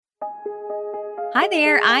Hi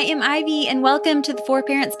there, I am Ivy, and welcome to the For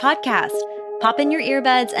Parents Podcast. Pop in your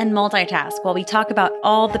earbuds and multitask while we talk about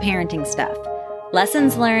all the parenting stuff.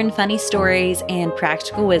 Lessons learned, funny stories, and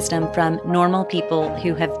practical wisdom from normal people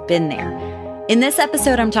who have been there. In this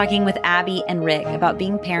episode, I'm talking with Abby and Rick about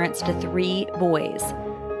being parents to 3 boys.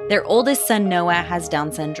 Their oldest son, Noah, has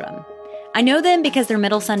Down syndrome. I know them because their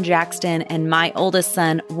middle son, Jackson, and my oldest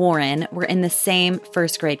son, Warren, were in the same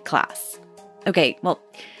first grade class. Okay, well,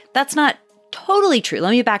 that's not totally true.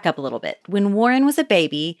 Let me back up a little bit. When Warren was a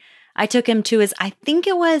baby, I took him to his, I think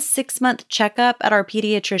it was 6-month checkup at our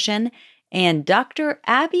pediatrician, and Dr.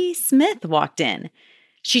 Abby Smith walked in.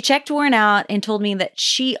 She checked Warren out and told me that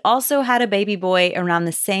she also had a baby boy around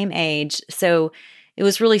the same age, so it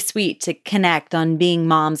was really sweet to connect on being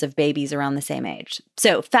moms of babies around the same age.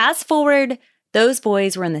 So fast forward, those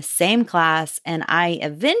boys were in the same class, and I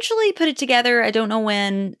eventually put it together, I don't know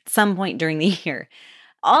when, some point during the year.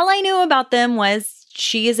 All I knew about them was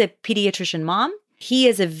she is a pediatrician mom. He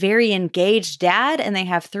is a very engaged dad, and they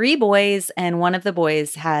have 3 boys, and one of the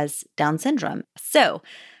boys has Down syndrome. So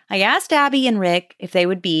I asked Abby and Rick if they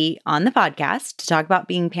would be on the podcast to talk about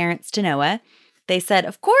being parents to Noah. They said,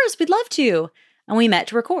 of course, we'd love to. And we met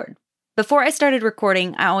to record. Before I started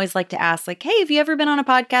recording, I always like to ask, hey, have you ever been on a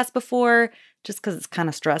podcast before? Just because it's kind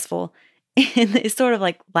of stressful. And they sort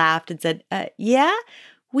of laughed and said, yeah.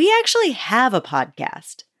 We actually have a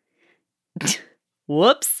podcast.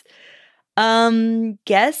 Whoops.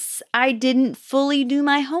 Guess I didn't fully do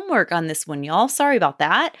my homework on this one, y'all. Sorry about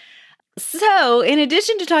that. So, in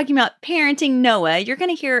addition to talking about parenting Noah, you're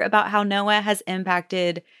going to hear about how Noah has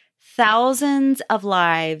impacted thousands of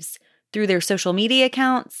lives through their social media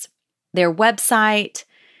accounts, their website,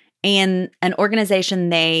 and an organization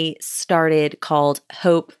they started called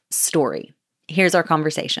Hope Story. Here's our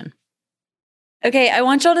conversation. Okay, I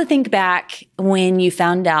want y'all to think back when you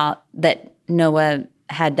found out that Noah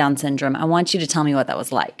had Down syndrome. I want you to tell me what that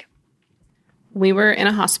was like. We were in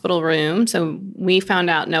a hospital room, so we found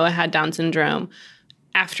out Noah had Down syndrome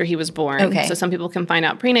after he was born. Okay. So some people can find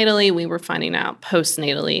out prenatally. We were finding out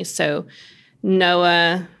postnatally. So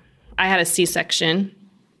Noah, I had a C-section.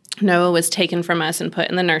 Noah was taken from us and put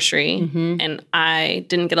in the nursery, and I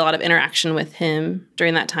didn't get a lot of interaction with him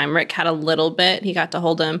during that time. Rick had a little bit. He got to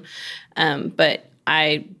hold him, but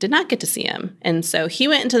I did not get to see him. And so he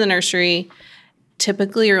went into the nursery.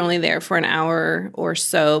 Typically, you're only there for an hour or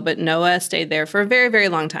so, but Noah stayed there for a very, very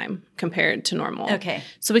long time compared to normal. Okay.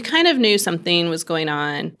 So we kind of knew something was going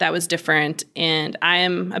on that was different. And I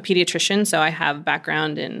am a pediatrician, so I have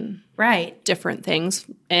background in different things.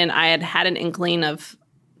 And I had an inkling of,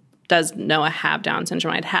 does Noah have Down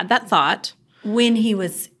syndrome? I'd had that thought. When he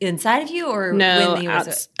was inside of you or no, when he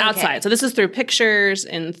was outside. So this is through pictures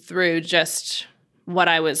and through just what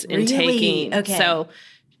I was intaking. Okay. So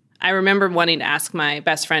I remember wanting to ask my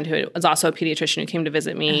best friend, who was also a pediatrician who came to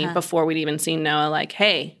visit me before we'd even seen Noah,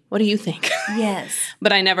 hey, what do you think? Yes.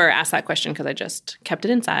 But I never asked that question because I just kept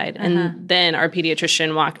it inside. And then our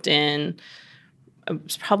pediatrician walked in. It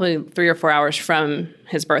was probably 3 or 4 hours from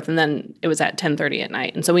his birth, and then it was at 10:30 at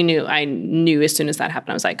night. And so I knew as soon as that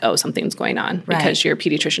happened, I was like, oh, something's going on, because your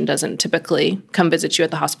pediatrician doesn't typically come visit you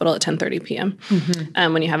at the hospital at 10:30 p.m.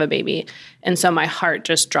 When you have a baby. And so my heart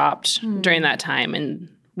just dropped during that time. And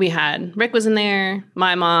Rick was in there,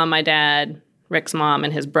 my mom, my dad, Rick's mom,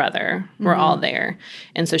 and his brother were all there.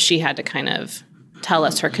 And so she had to kind of tell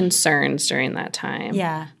us her concerns during that time.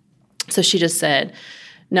 Yeah. So she just said,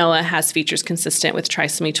 Noah has features consistent with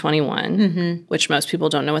trisomy 21, which most people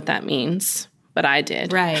don't know what that means, but I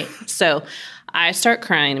did. Right. So I start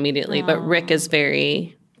crying immediately, but Rick is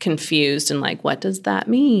very confused and what does that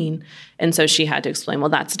mean? And so she had to explain, well,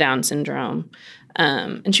 that's Down syndrome.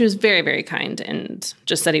 And she was very, very kind and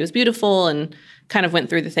just said he was beautiful and kind of went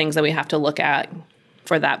through the things that we have to look at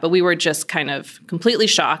for that. But we were just kind of completely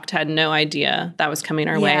shocked, had no idea that was coming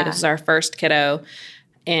our way. This is our first kiddo.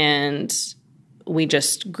 And we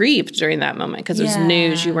just grieved during that moment because it was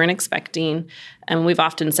news you weren't expecting. And we've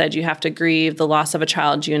often said you have to grieve the loss of a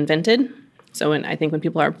child you invented. So I think when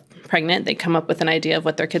people are pregnant, they come up with an idea of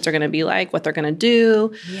what their kids are going to be like, what they're going to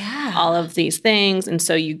do, all of these things. And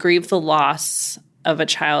so you grieve the loss of a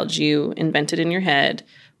child you invented in your head.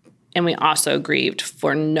 And we also grieved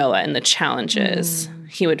for Noah and the challenges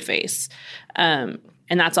he would face. And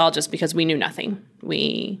that's all just because we knew nothing.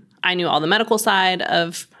 I knew all the medical side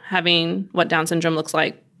of having what Down syndrome looks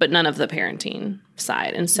like, but none of the parenting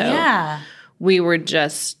side. And so we were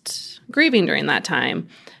just grieving during that time.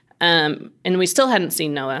 And we still hadn't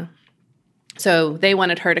seen Noah. So they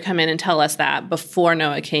wanted her to come in and tell us that before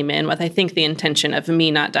Noah came in, with I think the intention of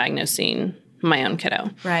me not diagnosing my own kiddo.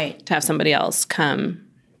 Right. To have somebody else come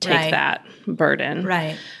take that burden.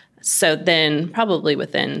 Right. So then probably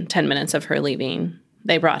within 10 minutes of her leaving,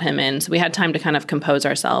 they brought him in. So we had time to kind of compose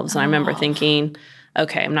ourselves. And I remember thinking,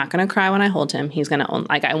 okay, I'm not going to cry when I hold him. He's going to,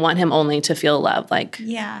 like, I want him only to feel love. Like,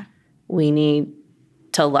 we need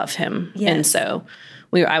to love him. Yes. And so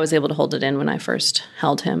I was able to hold it in when I first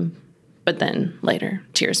held him. But then later,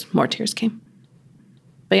 more tears came.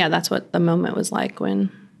 But yeah, that's what the moment was like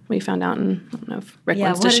when we found out. And I don't know if Rick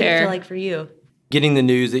wants to share. What did it feel like for you? Getting the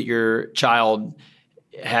news that your child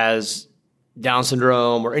has Down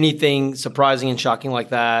syndrome or anything surprising and shocking like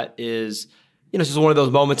that is, it's just one of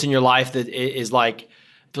those moments in your life that is like,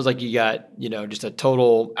 feels like you got, just a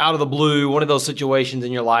total out of the blue, one of those situations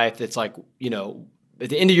in your life that's like, at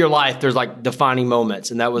the end of your life, there's like defining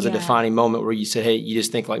moments. And that was a defining moment where you said, hey, you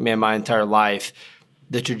just think like, man, my entire life,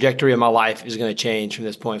 the trajectory of my life is going to change from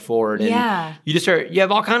this point forward. And you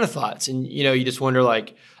have all kinds of thoughts. And, you just wonder,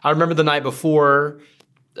 like, I remember the night before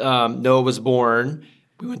Noah was born,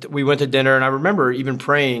 we went to dinner, and I remember even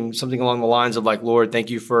praying something along the lines of like, Lord,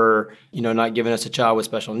 thank you for, not giving us a child with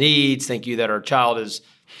special needs. Thank you that our child is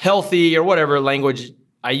healthy, or whatever language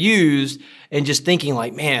I used, and just thinking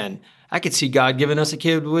like, man, I could see God giving us a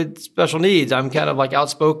kid with special needs. I'm kind of like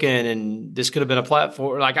outspoken, and this could have been a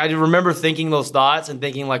platform. Like, I remember thinking those thoughts and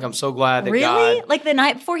thinking like, I'm so glad that God. Really? Like the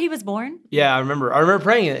night before he was born? Yeah, I remember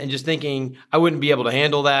praying it and just thinking I wouldn't be able to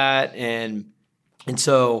handle that. And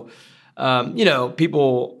so,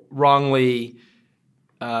 people wrongly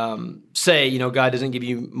say, God doesn't give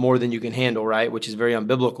you more than you can handle, right? Which is very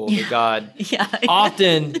unbiblical. That God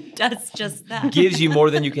often does just that. gives you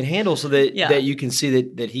more than you can handle, so that that you can see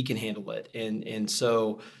that He can handle it. And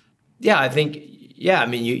so, I think, I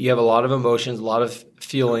mean, you have a lot of emotions, a lot of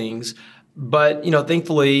feelings, but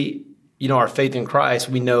thankfully, our faith in Christ,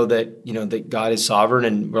 we know that that God is sovereign,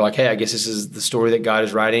 and we're like, hey, I guess this is the story that God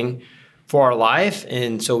is writing for our life,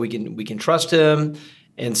 and so we can trust Him.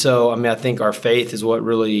 And so, I mean, I think our faith is what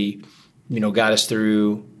really, got us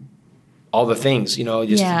through all the things,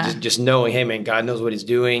 just knowing, hey, man, God knows what He's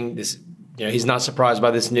doing. This, He's not surprised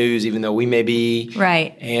by this news, even though we may be.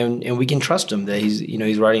 Right. And we can trust Him that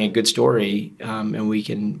He's writing a good story, and we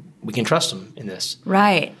can trust Him in this.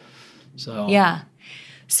 Right. So. Yeah.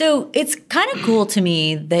 So it's kind of cool to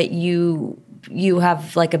me that you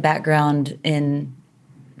have like a background in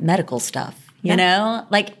medical stuff.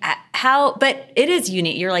 Like how, but it is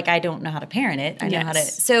unique. You're like, I don't know how to parent it. I know how to.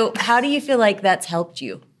 So how do you feel like that's helped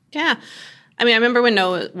you? Yeah. I mean, I remember when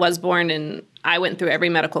Noah was born, and I went through every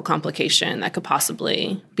medical complication that could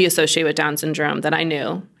possibly be associated with Down syndrome that I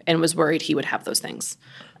knew, and was worried he would have those things.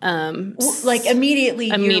 Like immediately.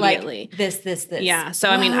 You're like, this. Yeah. So,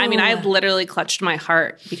 I mean, I literally clutched my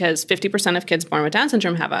heart, because 50% of kids born with Down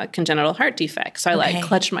syndrome have a congenital heart defect. So I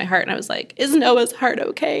clutched my heart, and I was like, is Noah's heart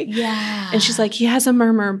okay? Yeah. And she's like, he has a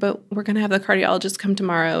murmur, but we're going to have the cardiologist come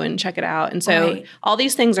tomorrow and check it out. And so all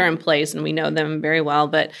these things are in place, and we know them very well.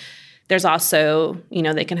 But there's also,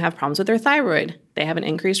 they can have problems with their thyroid. They have an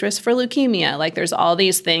increased risk for leukemia. Like, there's all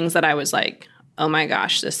these things that I was like, oh my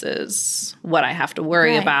gosh, this is what I have to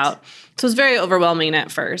worry about. So it was very overwhelming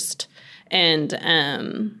at first. And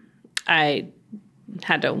I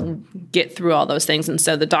had to get through all those things. And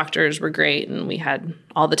so the doctors were great, and we had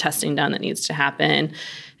all the testing done that needs to happen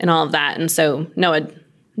and all of that. And so Noah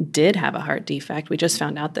did have a heart defect. We just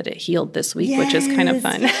found out that it healed this week, which is kind of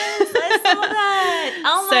fun. Yes, I saw that.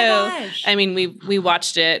 Oh my gosh. I mean, we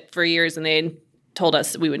watched it for years, and they told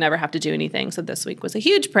us we would never have to do anything. So this week was a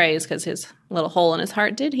huge praise, because his little hole in his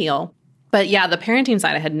heart did heal. But yeah, the parenting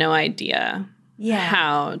side, I had no idea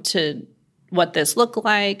what this looked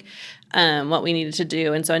like, what we needed to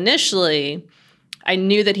do. And so initially, I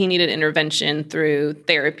knew that he needed intervention through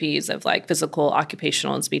therapies of like physical,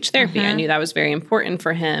 occupational, and speech therapy. I knew that was very important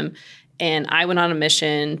for him. And I went on a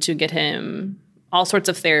mission to get him all sorts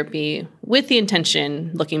of therapy, with the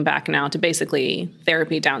intention, looking back now, to basically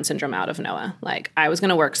therapy Down syndrome out of Noah. Like, I was going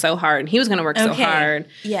to work so hard, and he was going to work so hard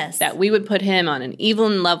that we would put him on an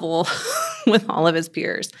even level with all of his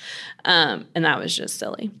peers. And that was just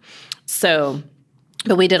silly. So,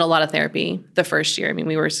 but we did a lot of therapy the first year. I mean,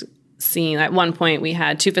 we were seeing, at one point, we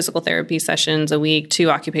had 2 physical therapy sessions a week, 2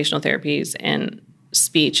 occupational therapies, and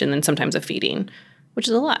speech, and then sometimes a feeding, which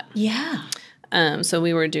is a lot. Yeah. So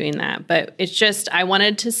we were doing that. But it's just, I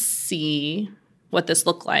wanted to see what this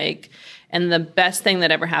looked like. And the best thing that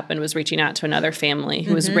ever happened was reaching out to another family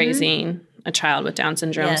who was raising a child with Down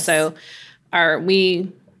syndrome. Yes. So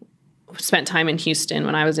we spent time in Houston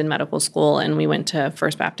when I was in medical school, and we went to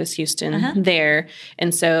First Baptist Houston there.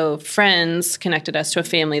 And so friends connected us to a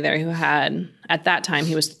family there who had, at that time,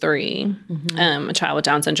 he was 3, a child with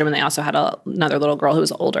Down syndrome, and they also had another little girl who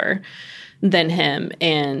was older. than him.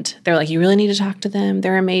 And they're like, you really need to talk to them.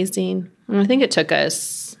 They're amazing. And I think it took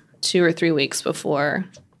us 2 or 3 weeks before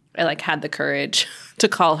I like had the courage to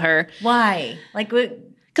call her. Why? Like what?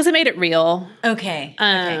 Because it made it real. Okay.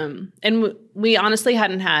 And we honestly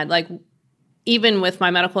hadn't had, like, even with my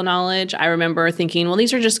medical knowledge, I remember thinking, well,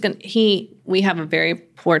 these are just going to, we have a very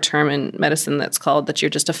poor term in medicine that's called that you're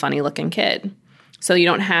just a funny looking kid. So you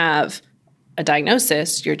don't have a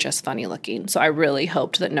diagnosis, you're just funny looking. So I really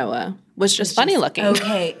hoped that Noah was just funny looking.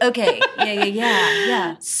 Okay.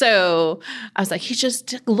 Yeah. So I was like, he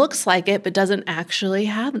just looks like it, but doesn't actually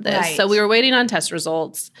have this. Right. So we were waiting on test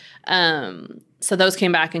results. So those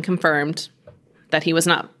came back and confirmed that he was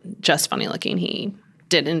not just funny looking. He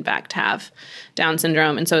did, in fact, have Down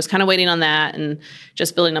syndrome. And so I was kind of waiting on that and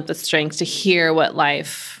just building up the strength to hear what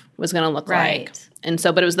life was going to look like. And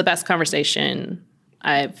so, but it was the best conversation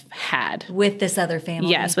I've had. With this other family?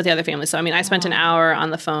 Yes, with the other family. So, I mean, I spent an hour on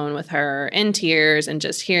the phone with her in tears and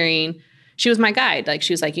just hearing. She was my guide. Like,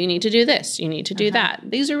 she was like, you need to do this. You need to do that.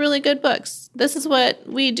 These are really good books. This is what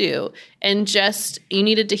we do. And just, you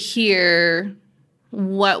needed to hear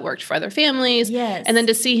what worked for other families. Yes. And then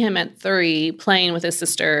to see him at 3 playing with his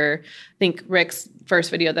sister. I think Rick's first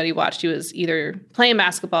video that he watched, he was either playing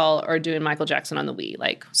basketball or doing Michael Jackson on the Wii.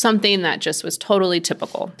 Like, something that just was totally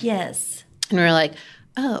typical. Yes. And we were like,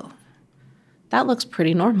 oh, that looks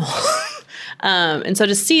pretty normal. And so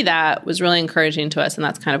to see that was really encouraging to us, and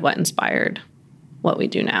that's kind of what inspired what we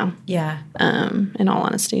do now. Yeah. In all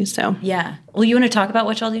honesty, so. Yeah. Well, you want to talk about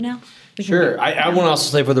what y'all do now? Sure. I want to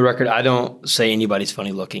also say for the record, I don't say anybody's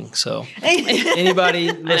funny looking. So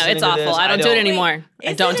anybody listening I know, it's to awful. this, I don't do it anymore.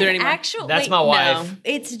 I don't do it anymore. That's my wife. No.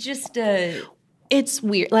 It's just a... It's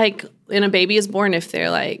weird. Like, when a baby is born, if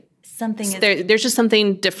they're like, Something there's just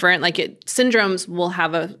something different. Like, syndromes will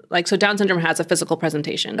have so Down syndrome has a physical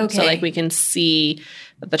presentation. Okay. So, like, we can see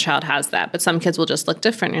that the child has that. But some kids will just look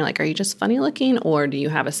different. And you're like, are you just funny looking or do you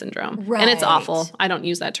have a syndrome? Right. And it's awful. I don't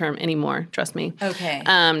use that term anymore. Trust me. Okay.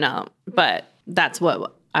 No. But that's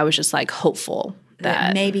what I was just, like, hopeful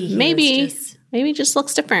that maybe just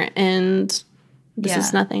looks different. And this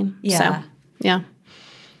is nothing. Yeah. So, yeah.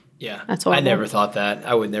 Yeah, that's horrible. I never thought that.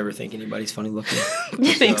 I would never think anybody's funny looking.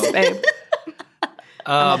 Thanks, babe.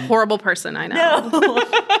 I'm a horrible person, I know.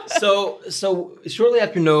 So shortly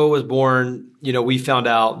after Noah was born, we found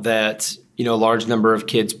out that a large number of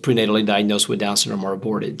kids prenatally diagnosed with Down syndrome are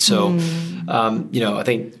aborted. So, I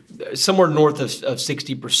think somewhere north of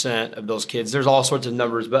 60% of those kids. There's all sorts of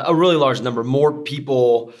numbers, but a really large number. More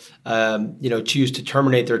people, choose to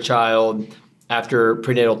terminate their child after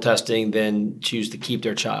prenatal testing than choose to keep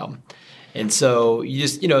their child. And so you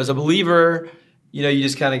just, as a believer, you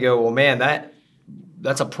just kind of go, well, man,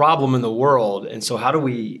 that's a problem in the world. And so how do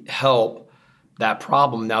we help that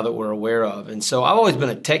problem now that we're aware of? And so I've always been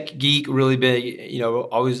a tech geek, really big,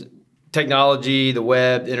 always technology, the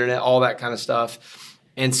web, the internet, all that kind of stuff.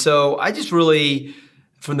 And so I just really,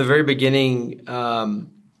 from the very beginning,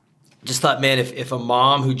 just thought, man, if a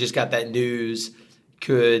mom who just got that news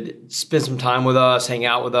could spend some time with us, hang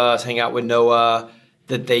out with Noah,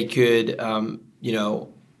 that they could,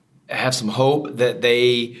 have some hope, that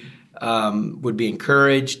they would be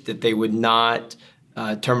encouraged, that they would not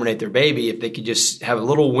terminate their baby, if they could just have a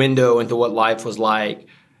little window into what life was like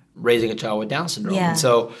raising a child with Down syndrome. Yeah. And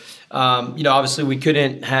so, obviously we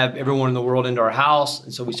couldn't have everyone in the world into our house.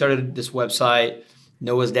 And so we started this website,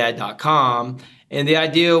 noahsdad.com. And the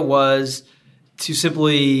idea was to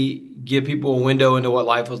simply give people a window into what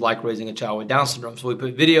life was like raising a child with Down syndrome. So we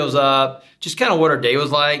put videos up, just kind of what our day was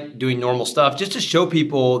like, doing normal stuff, just to show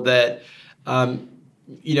people that,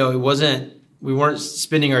 we weren't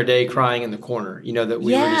spending our day crying in the corner, that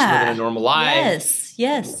we were just living a normal life.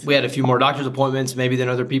 Yes. We had a few more doctor's appointments maybe than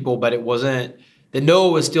other people, but it wasn't that Noah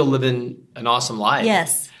was still living an awesome life.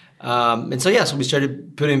 Yes. So we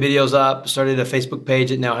started putting videos up, started a Facebook page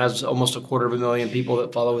that now has almost 250,000 people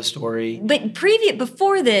that follow his story. But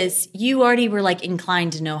before this, you already were like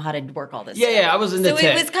inclined to know how to work all this stuff. Yeah, I was into tech. So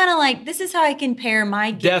it was kind of like, this is how I can pair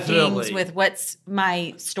my Definitely. giftings with what's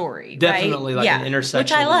my story, Definitely, right? an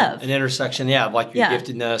intersection. Which I love. An intersection, of like your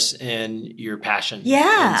giftedness and your passion.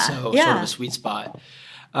 Yeah. And so sort of a sweet spot.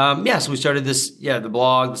 So we started this, the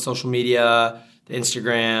blog, the social media, the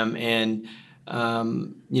Instagram, and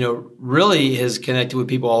really has connected with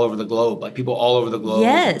people all over the globe. Like people all over the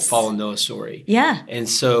globe follow Noah's story. Yeah. And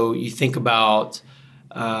so you think about,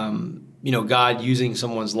 God using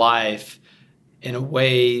someone's life in a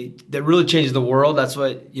way that really changes the world. That's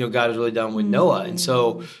what, God has really done with Noah. And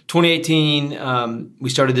so 2018, we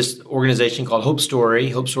started this organization called Hope Story,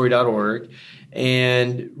 hopestory.org.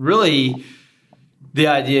 And really the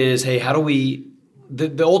idea is, hey, how do we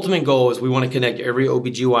the ultimate goal is we want to connect every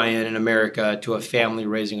OBGYN in America to a family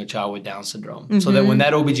raising a child with Down syndrome. So that when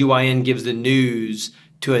that OBGYN gives the news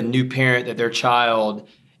to a new parent that their child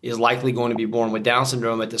is likely going to be born with Down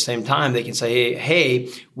syndrome, at the same time, they can say, hey,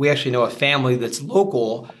 we actually know a family that's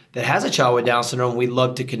local that has a child with Down syndrome. We'd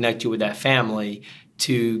love to connect you with that family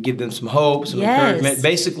to give them some hope, some encouragement,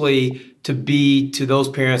 basically to be to those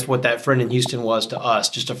parents what that friend in Houston was to us,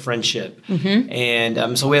 just a friendship.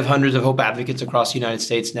 And so we have hundreds of Hope advocates across the United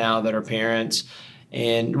States now that are parents.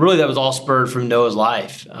 And really that was all spurred from Noah's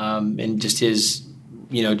life and just his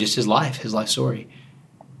life story.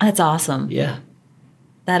 That's awesome. Yeah.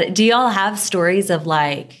 Do y'all have stories of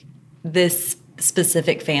like this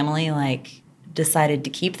specific family like decided to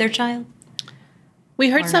keep their child? I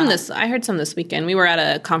heard some this weekend. We were at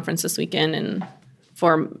a conference this weekend and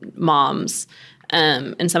for moms,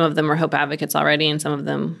 and some of them were Hope advocates already, and some of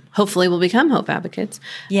them hopefully will become Hope advocates.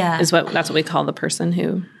 Yeah, that's what we call the person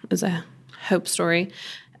who is a Hope story.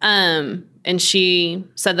 And she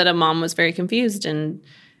said that a mom was very confused and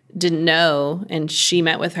didn't know, and she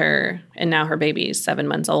met with her, and now her baby is 7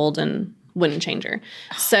 months old and wouldn't change her.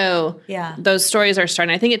 So those stories are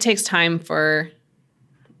starting. I think it takes time for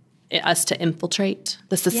us to infiltrate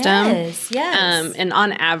the system. Yes. And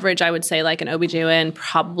on average, I would say like an OBGYN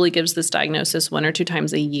probably gives this diagnosis 1 or 2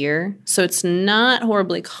 times a year. So it's not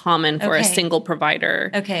horribly common for a single provider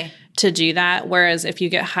to do that. Whereas if you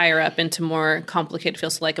get higher up into more complicated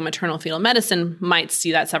fields, so like a maternal fetal medicine might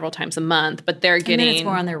see that several times a month, but they're getting... it's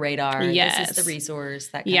more on their radar. Yes. This is the resource.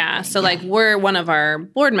 That kind of thing. So like one of our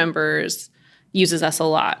board members uses us a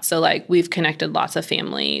lot. So like we've connected lots of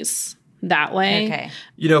families that way. Okay.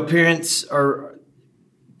 You know, parents are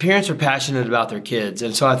passionate about their kids.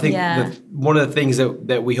 And so I think one of the things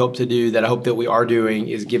that we hope to do, that I hope that we are doing,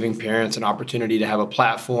 is giving parents an opportunity to have a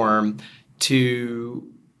platform to,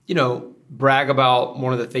 brag about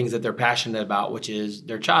one of the things that they're passionate about, which is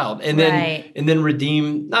their child. And then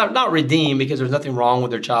redeem, not redeem because there's nothing wrong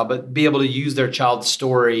with their child, but be able to use their child's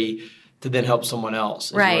story to then help someone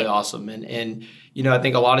else is really awesome. And I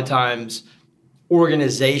think a lot of times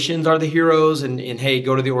organizations are the heroes and hey,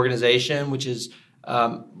 go to the organization, which is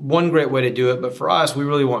one great way to do it. But for us, we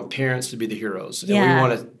really want parents to be the heroes.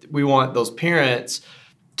 And we want those parents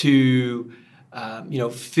to,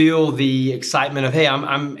 feel the excitement of, hey,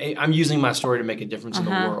 I'm using my story to make a difference in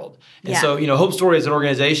the world. And so, Hope Story as an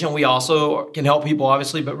organization, we also can help people,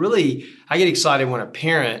 obviously. But really, I get excited when a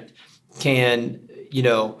parent can,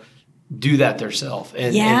 do that themselves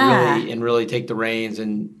and really take the reins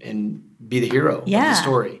and be the hero of the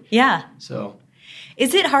story. Yeah. So,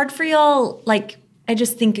 is it hard for y'all? Like, I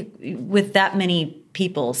just think with that many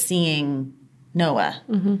people seeing Noah,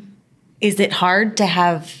 is it hard to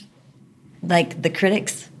have like the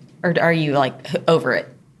critics, or are you like over it?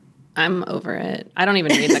 I'm over it. I don't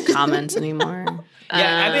even read the comments anymore.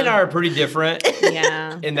 Abby and I are pretty different.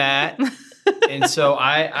 In that, and so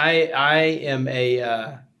I am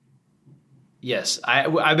a. Yes,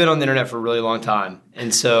 I've been on the internet for a really long time,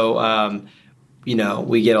 and so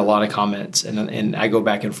we get a lot of comments, and I go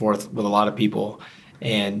back and forth with a lot of people,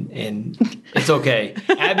 and it's okay.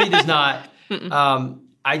 Abby does not.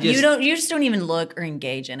 You just don't even look or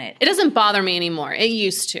engage in it. It doesn't bother me anymore. It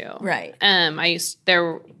used to, right? I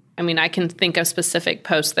can think of specific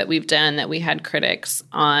posts that we've done that we had critics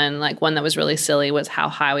on. Like one that was really silly was how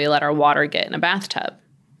high we let our water get in a bathtub.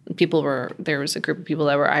 There was a group of people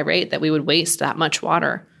that were irate that we would waste that much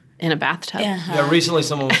water in a bathtub. Recently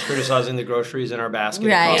someone was criticizing the groceries in our basket.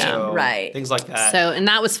 Right. Things like that. So, and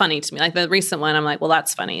that was funny to me. Like the recent one, I'm like, well,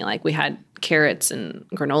 that's funny. Like we had carrots and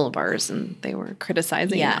granola bars and they were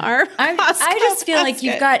criticizing our I just feel like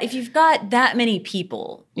if you've got that many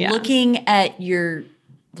people looking at your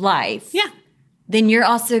life, then you're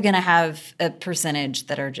also going to have a percentage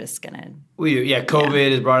that are just going to...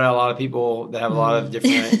 COVID has brought out a lot of people that have a lot of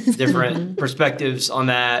different perspectives on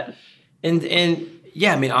that. And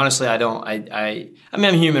honestly,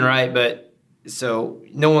 I'm human, right? But so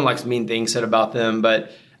no one likes mean things said about them,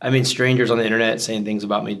 but strangers on the internet saying things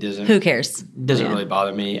about me who cares? Doesn't really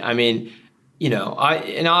bother me. And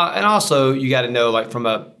also you got to know, like from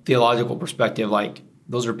a theological perspective, like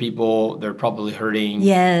those are people, they're probably hurting.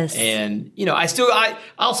 Yes. And,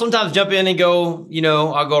 I'll sometimes jump in and go,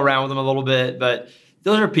 I'll go around with them a little bit, but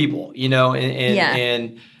those are people,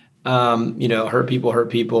 and hurt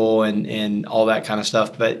people and all that kind of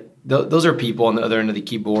stuff. But those are people on the other end of the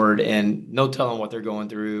keyboard and no telling what they're going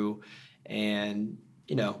through. And,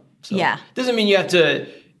 doesn't mean you have to,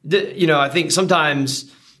 I think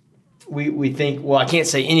sometimes we think, well, I can't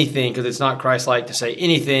say anything because it's not Christ-like to say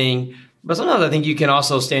anything. But sometimes I think you can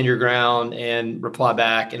also stand your ground and reply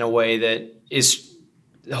back in a way that is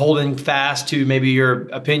holding fast to maybe your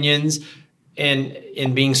opinions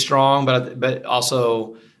and being strong, but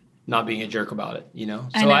also not being a jerk about it, you know?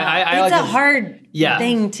 So I it's like a hard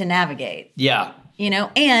thing to navigate. Yeah. You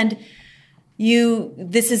know, and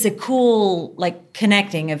this is a cool, like,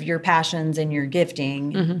 connecting of your passions and your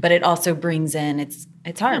gifting, but it also brings in, it's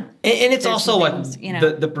hard. And it's also things, like, you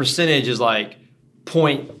know, the percentage is like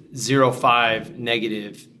 0.05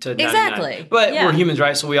 negative to 99. Exactly. But we're humans,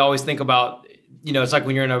 right? So we always think about, you know, it's like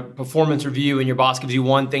when you're in a performance review and your boss gives you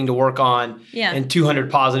one thing to work on and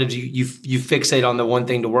 200 positives, you fixate on the one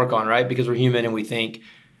thing to work on, right? Because we're human and we think,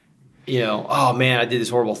 you know, oh man, I did this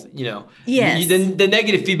horrible, you know. Yes. The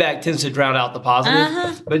negative feedback tends to drown out the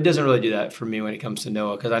positive, but it doesn't really do that for me when it comes to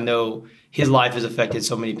Noah, because I know his life has affected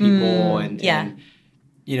so many people, and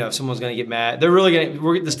you know, if someone's going to get mad, they're really going to.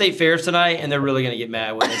 We're at the state fairs tonight, and they're really going to get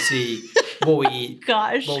mad when they see what we eat.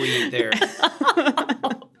 What we eat there.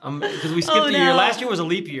 Because we skipped a year. Last year was a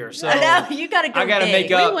leap year, so you got to go. I got to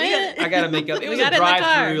make up. I got to make up. It was a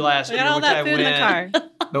drive-through last year, which I went,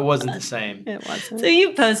 but it wasn't the same. It wasn't. So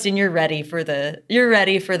you post and you're ready for the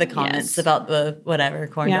comments about the whatever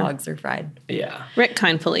corn dogs or fried. Yeah, Rick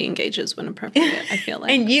kindly engages when appropriate. I feel like,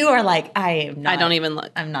 and you are like, I am not. I don't even look.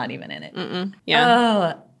 I'm not even in it.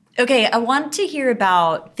 Yeah. Oh, okay. I want to hear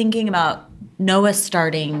thinking about Noah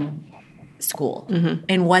starting school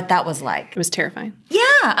and what that was like. It was terrifying. Yeah.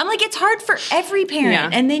 I'm like, it's hard for every parent. Yeah.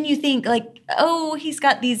 And then you think like, oh, he's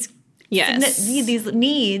got these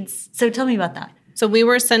needs. So tell me about that. So we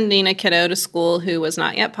were sending a kiddo to school who was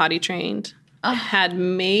not yet potty trained, had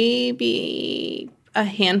maybe a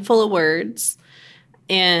handful of words,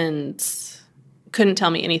 and couldn't tell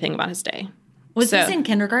me anything about his day. Was this in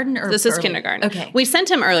kindergarten or this early? Is kindergarten. Okay. We sent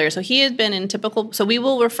him earlier. So he had been in typical. So we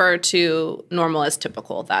will refer to normal as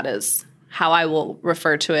typical. That is how I will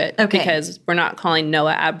refer to it. Okay. Because we're not calling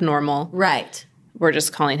Noah abnormal. Right. We're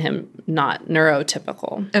just calling him not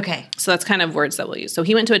neurotypical. Okay. So that's kind of words that we'll use. So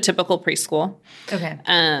he went to a typical preschool. Okay.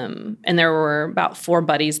 And there were about 4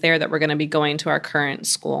 buddies there that were going to be going to our current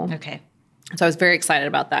school. Okay. So I was very excited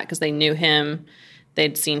about that because they knew him.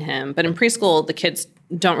 They'd seen him. But in preschool, the kids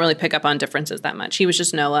don't really pick up on differences that much. He was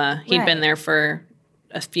just Noah. He'd been there for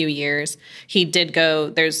a few years. He did go,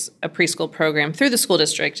 there's a preschool program through the school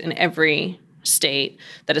district in every state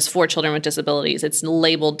that is for children with disabilities. It's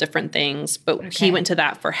labeled different things, but he went to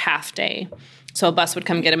that for half day. So a bus would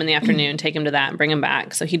come get him in the afternoon, take him to that, and bring him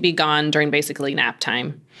back. So he'd be gone during basically nap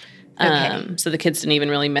time. So the kids didn't even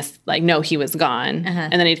really know he was gone.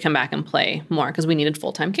 And then he'd come back and play more because we needed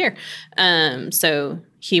full-time care. So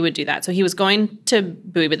he would do that. So he was going to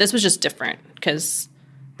Bowie, but this was just different because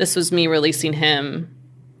this was me releasing him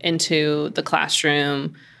into the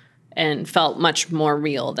classroom and felt much more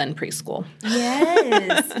real than preschool.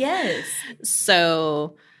 Yes, yes.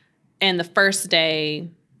 So, and the first day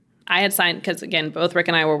I had signed, because again, both Rick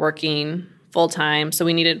and I were working full-time, so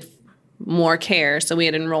we needed more care. So we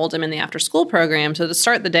had enrolled him in the after-school program. So to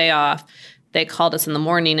start the day off, they called us in the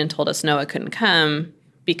morning and told us Noah couldn't come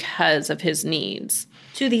because of his needs.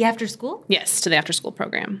 To the after-school? Yes, to the after-school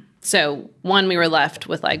program. So, we were left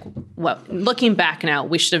with looking back now,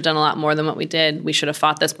 we should have done a lot more than what we did. We should have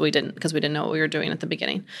fought this, but we didn't because we didn't know what we were doing at the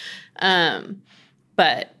beginning.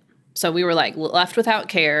 So we were left without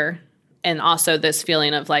care and also this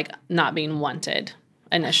feeling of not being wanted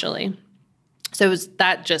initially. So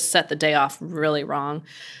that just set the day off really wrong.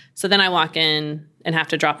 So then I walk in and have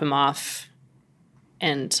to drop him off,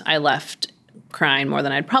 and I left crying more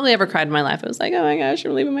than I'd probably ever cried in my life. I was like, oh my gosh,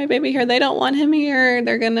 I'm leaving my baby here. They don't want him here.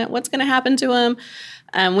 What's going to happen to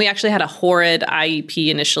him? We actually had a horrid IEP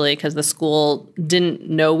initially because the school didn't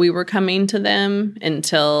know we were coming to them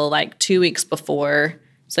until 2 weeks before.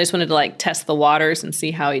 So I just wanted to test the waters and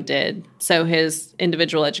see how he did. So his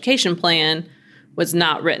individual education plan was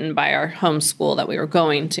not written by our home school that we were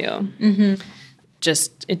going to. Mm-hmm.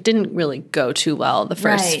 Just, it didn't really go too well the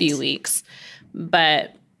first few weeks.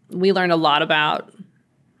 But we learned a lot about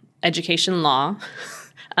education law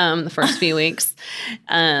the first few weeks.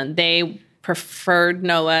 They preferred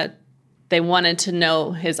Noah. They wanted to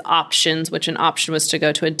know his options, which an option was to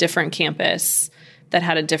go to a different campus that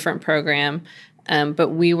had a different program. But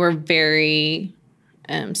we were very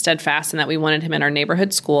steadfast in that we wanted him in our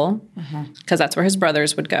neighborhood school because that's where his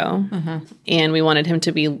brothers would go. And we wanted him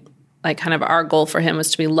to be kind of our goal for him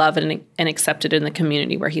was to be loved and accepted in the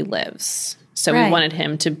community where he lives. So we wanted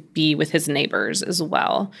him to be with his neighbors as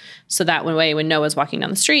well. So that way when Noah's walking down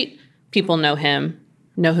the street, people know him,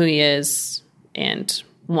 know who he is, and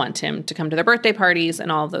want him to come to their birthday parties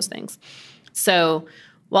and all of those things. So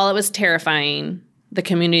while it was terrifying, the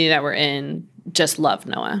community that we're in just loved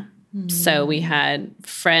Noah. So we had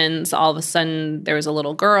friends. All of a sudden, there was a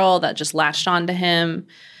little girl that just latched onto him,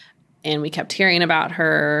 and we kept hearing about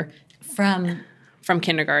her from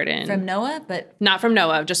kindergarten. From Noah, but not from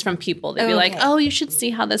Noah, just from people. They'd be like, oh, you should see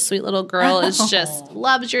how this sweet little girl is just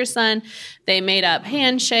loves your son. They made up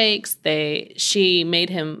handshakes. She made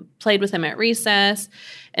him, played with him at recess.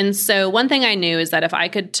 And so one thing I knew is that if I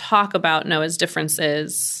could talk about Noah's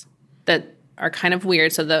differences that are kind of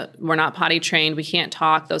weird, so that we're not potty trained, we can't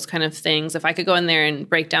talk, those kind of things. If I could go in there and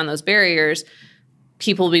break down those barriers,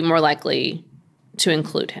 people will be more likely to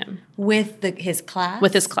include him. With his class?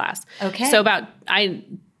 With his class. Okay. So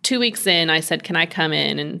 2 weeks in, I said, can I come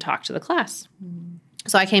in and talk to the class?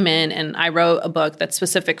 So I came in and I wrote a book that's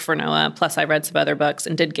specific for Noah, plus I read some other books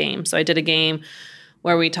and did games. So I did a game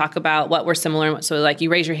where we talk about what we're similar. So like you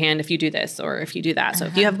raise your hand if you do this or if you do that. So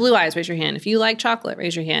if you have blue eyes, raise your hand. If you like chocolate,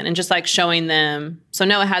 raise your hand. And just like showing them. So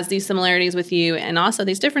Noah has these similarities with you and also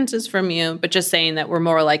these differences from you, but just saying that we're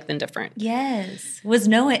more alike than different. Yes. Was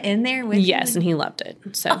Noah in there with you? Yes, and he loved it.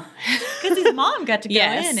 So because his mom got to go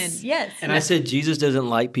in and yes. And I said Jesus doesn't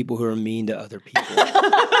like people who are mean to other people.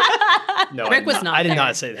 No, Rick was not. I did there.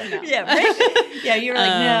 not say that. No. Yeah, Rick, yeah. You were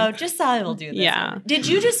like, no, just Sally will do this. Yeah. Did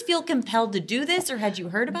you just feel compelled to do this, or had you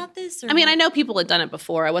heard about this? Or I mean, I know people had done it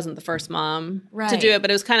before. I wasn't the first mom to Right. do it,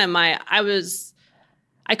 but it was kind of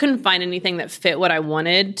I couldn't find anything that fit what I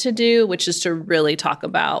wanted to do, which is to really talk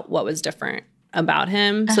about what was different about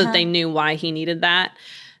him so that they knew why he needed that.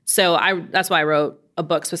 So that's why I wrote a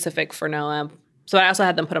book specific for Noah. So I also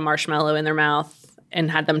had them put a marshmallow in their mouth and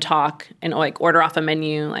had them talk and like order off a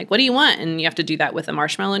menu, like, what do you want? And you have to do that with a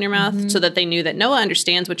marshmallow in your mouth so that they knew that Noah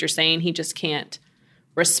understands what you're saying. He just can't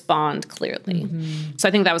respond clearly. So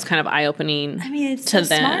I think that was kind of eye-opening. I mean, it's to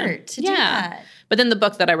so them. smart to do that. But then the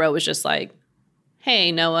book that I wrote was just like,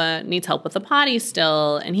 hey, Noah needs help with the potty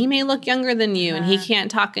still, and he may look younger than you, and he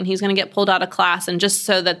can't talk, and he's going to get pulled out of class, and just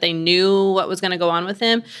so that they knew what was going to go on with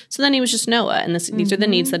him. So then he was just Noah, and these are the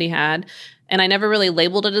needs that he had. And I never really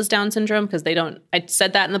labeled it as Down syndrome because I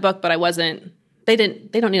said that in the book, but I wasn't, they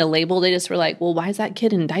don't need a label. They just were like, well, why is that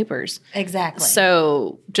kid in diapers? Exactly.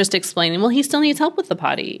 So just explaining, well, he still needs help with the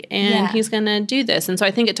potty and Yeah. he's going to do this. And so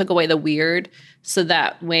I think it took away the weird so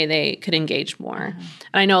that way they could engage more. And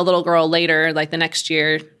I know a little girl later, like the next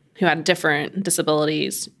year, who had different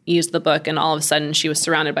disabilities, used the book and all of a sudden she was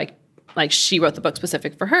surrounded by, like she wrote the book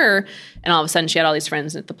specific for her and all of a sudden she had all these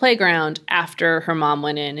friends at the playground after her mom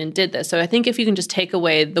went in and did this. So I think if you can just take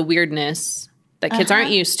away the weirdness that kids aren't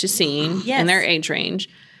used to seeing in their age range,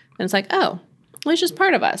 then it's like, oh, well, he's just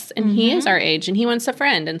part of us. And he is our age and he wants a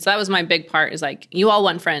friend. And so that was my big part is like, you all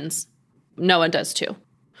want friends. Noah does too.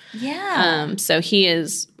 yeah. So he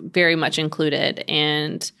is very much included.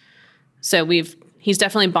 And so he's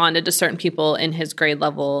definitely bonded to certain people in his grade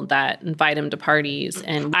level that invite him to parties.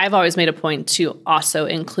 And I've always made a point to also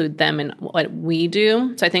include them in what we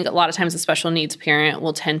do. So I think a lot of times a special needs parent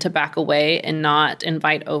will tend to back away and not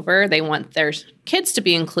invite over. They want their kids to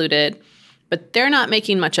be included, but they're not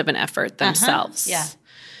making much of an effort themselves. Yeah.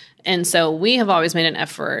 And so we have always made an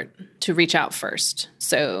effort to reach out first.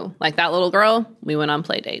 So like that little girl, we went on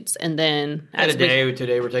play dates. And then Today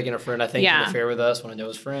we're taking a friend, I think, to the fair with us, one of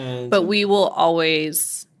Noah's friends. but we will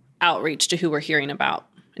always outreach to who we're hearing about.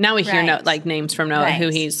 Now we hear Right. names from Noah who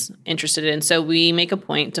Right. he's interested in. So we make a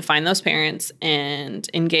point to find those parents and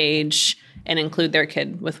engage and include their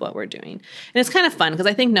kid with what we're doing. And it's kind of fun because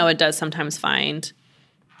I think Noah does sometimes find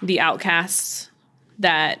the outcasts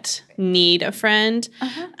that need a friend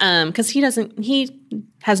because he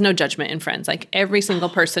has no judgment in friends. Like every single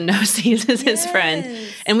person knows he's his friend.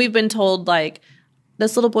 And we've been told like,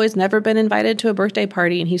 this little boy's never been invited to a birthday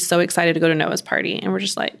party and he's so excited to go to Noah's party. And we're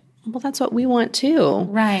just like, well, that's what we want too.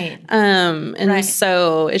 Right.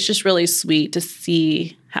 So it's just really sweet to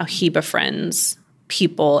see how he befriends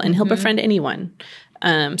people and he'll befriend anyone.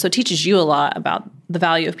 So it teaches you a lot about the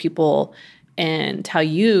value of people and how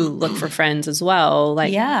you look for friends as well.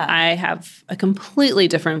 Like I have a completely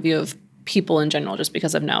different view of people in general just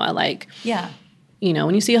because of Noah. Like, you know,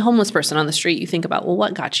 when you see a homeless person on the street, you think about, well,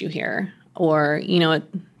 what got you here? Or, you know,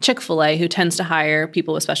 Chick-fil-A, who tends to hire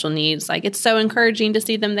people with special needs, like it's so encouraging to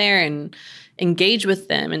see them there and engage with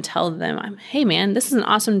them and tell them, hey, man, this is an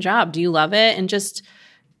awesome job. Do you love it? And just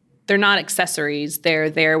they're not accessories. They're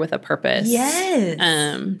there with a purpose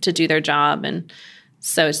to do their job. And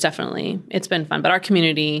so it's been fun. But our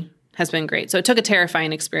community has been great. So it took a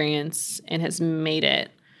terrifying experience and has made it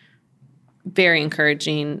very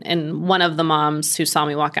encouraging. And one of the moms who saw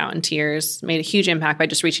me walk out in tears made a huge impact by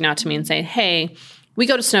just reaching out to me and saying, hey, we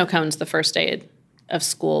go to Snow Cones the first day of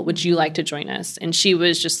school. Would you like to join us? And she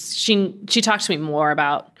was just, she talked to me more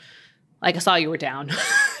about, like, I saw you were down.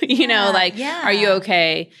 Are you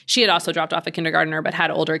okay? She had also dropped off a kindergartner, but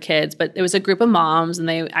had older kids. But it was a group of moms, and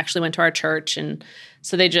they actually went to our church. And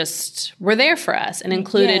so they just were there for us and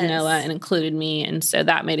included Noah and included me. And so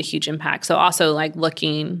that made a huge impact. So also like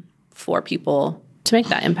looking for people to make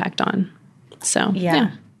that impact on. So,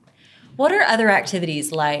 yeah. What are other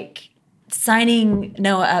activities like signing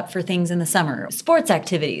Noah up for things in the summer? Sports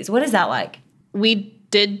activities. What is that like? We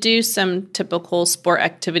did do some typical sport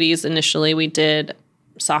activities initially. We did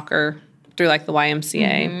soccer through like the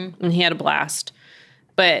YMCA, and he had a blast.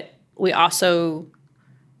 But we also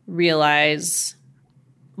realize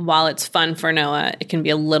while it's fun for Noah, it can be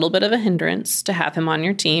a little bit of a hindrance to have him on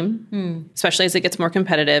your team, especially as it gets more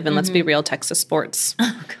competitive. And let's be real, Texas sports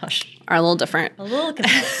are a little different. A little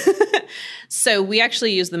competitive. So we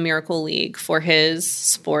actually use the Miracle League for his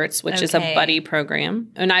sports, which is a buddy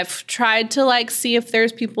program. And I've tried to like see if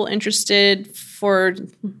there's people interested for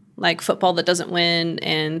like football that doesn't win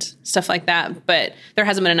and stuff like that. But there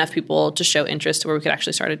hasn't been enough people to show interest where we could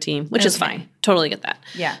actually start a team, which is fine. Totally get that.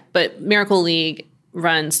 Yeah. But Miracle League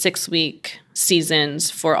runs 6-week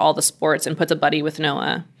seasons for all the sports and puts a buddy with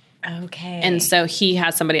Noah. Okay. And so he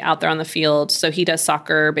has somebody out there on the field. So he does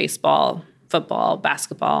soccer, baseball, football,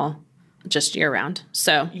 basketball, just year round.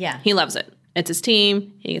 So he loves it. It's his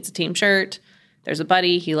team. He gets a team shirt. There's a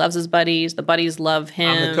buddy. He loves his buddies. The buddies love him.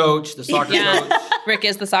 I'm the coach, the soccer coach. Rick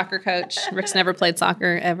is the soccer coach. Rick's never played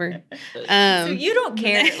soccer ever. So you don't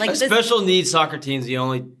care. Like special needs soccer team's the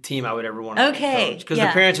only team I would ever want to coach. Because the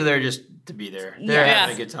parents are there just to be there. They're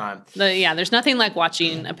having a good time. There's nothing like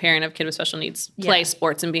watching a parent of kid with special needs play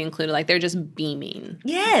sports and be included. Like they're just beaming.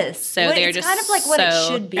 Yes. So they're it's just kind of like what it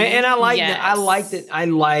should be. And I like that. I like that. I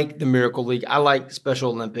like the Miracle League. I like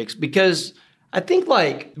Special Olympics because I think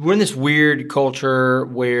like we're in this weird culture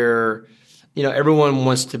where, everyone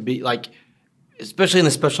wants to be like, especially in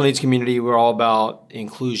the special needs community, we're all about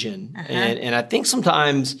inclusion. And I think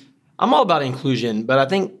sometimes I'm all about inclusion, but I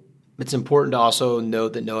think it's important to also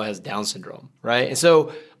note that Noah has Down syndrome, right? And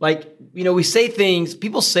so like, we say things,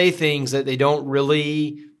 people say things that they don't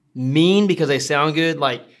really mean because they sound good.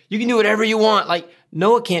 Like you can do whatever you want. Like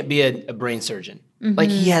Noah can't be a brain surgeon. Like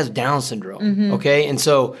he has Down syndrome. Okay. And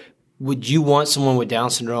so would you want someone with Down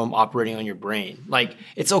syndrome operating on your brain? Like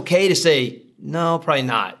it's okay to say, no, probably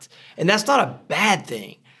not. And that's not a bad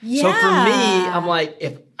thing. Yeah. So for me, I'm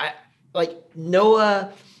like,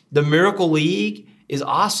 Noah, the Miracle League is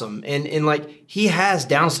awesome. And like he has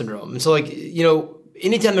Down syndrome. And so like,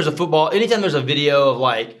 anytime there's a video of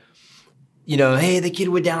like, hey, the kid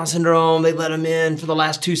with Down syndrome, they let him in for the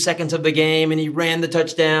last 2 seconds of the game and he ran the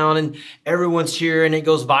touchdown and everyone's cheering and it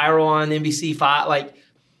goes viral on NBC5. Like,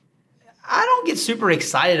 I don't get super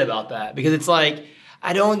excited about that because it's like,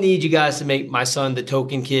 I don't need you guys to make my son the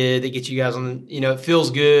token kid that gets you guys on, it feels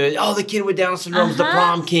good. Oh, the kid with Down syndrome is the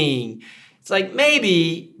prom king. It's like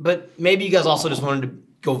maybe, but maybe you guys also just wanted to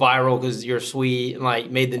go viral because you're sweet and like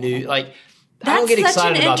made the news. Like, I don't get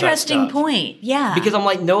excited about that stuff. That's such an interesting point. Yeah. Because I'm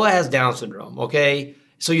like, Noah has Down syndrome, okay?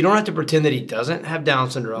 So you don't have to pretend that he doesn't have Down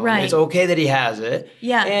syndrome. Right. It's okay that he has it.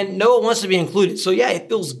 Yeah. And Noah wants to be included. So yeah, it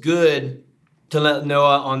feels good to let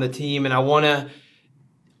Noah on the team. And I want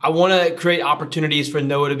to create opportunities for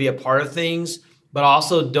Noah to be a part of things, but I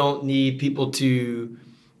also don't need people to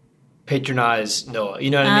patronize Noah. You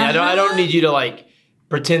know what I mean? I don't need you to like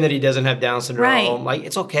pretend that he doesn't have Down syndrome. Right. Like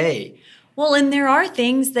it's okay. Well, and there are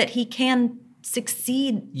things that he can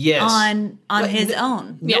succeed on his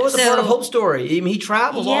own. Noah's a part of Hope Story. I mean, he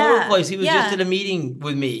travels all over the place. He was just at a meeting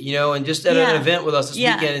with me, and just at an event with us this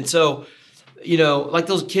weekend. And so, like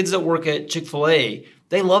those kids that work at Chick-fil-A,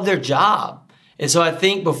 they love their job. And so I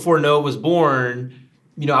think before Noah was born,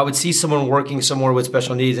 I would see someone working somewhere with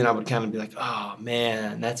special needs and I would kind of be like, oh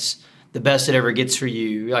man, that's the best it ever gets for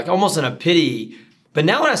you. Like almost in a pity. But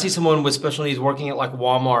now when I see someone with special needs working at like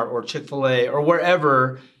Walmart or Chick-fil-A or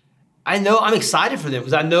wherever, I know I'm excited for them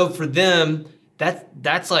because I know for them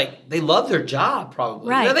that's like they love their job probably.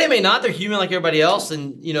 Right. They may not. They're human like everybody else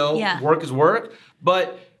and, work is work.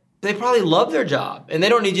 But they probably love their job. And they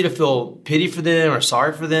don't need you to feel pity for them or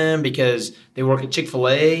sorry for them because they work at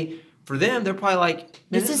Chick-fil-A. For them, they're probably like,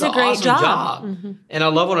 this is a great awesome job. Mm-hmm. And I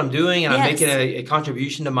love what I'm doing and I'm making a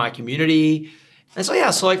contribution to my community. And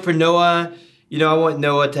so, so like for Noah, I want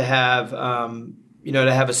Noah to have,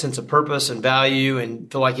 to have a sense of purpose and value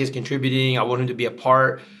and feel like he's contributing. I want him to be a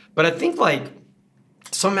part. But I think like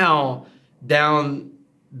somehow down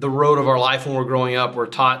the road of our life when we're growing up, we're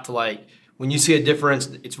taught to like, when you see a difference,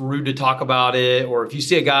 it's rude to talk about it. Or if you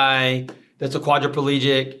see a guy that's a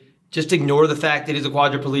quadriplegic, just ignore the fact that he's a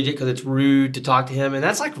quadriplegic because it's rude to talk to him. And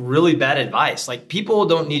that's like really bad advice. Like people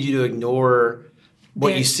don't need you to ignore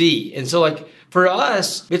what you see. And so like for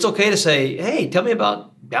us, it's okay to say, hey, tell me about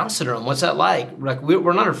Down syndrome. What's that like? Like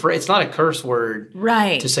we're not afraid. It's not a curse word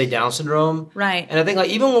Right. to say Down syndrome. Right. And I think like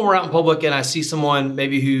even when we're out in public and I see someone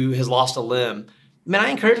maybe who has lost a limb, man, I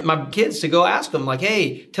encourage my kids to go ask them like,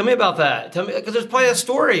 hey, tell me about that. Tell me, because there's probably a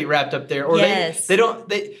story wrapped up there. Or Yes. they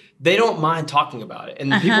don't mind talking about it.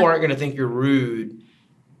 And people aren't going to think you're rude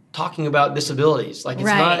talking about disabilities. Like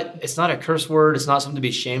it's not a curse word. It's not something to be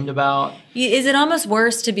ashamed about. Is it almost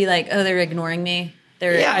worse to be like, oh, they're ignoring me?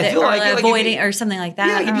 I feel like avoiding or something like that.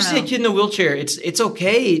 Yeah, like if you see a kid in a wheelchair, it's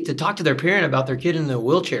okay to talk to their parent about their kid in the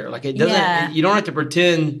wheelchair. Like it doesn't. You don't have to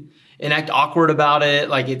pretend and act awkward about it.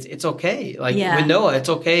 Like it's okay. Like with Noah, it's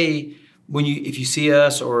okay if you see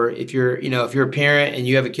us, or if you're a parent and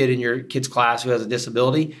you have a kid in your kid's class who has a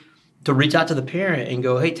disability, to reach out to the parent and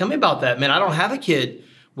go, hey, tell me about that. Man, I don't have a kid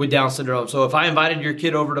with Down syndrome. So if I invited your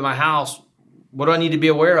kid over to my house, what do I need to be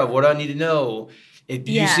aware of? What do I need to know? If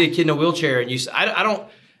you see a kid in a wheelchair and I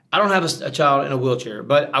don't have a child in a wheelchair,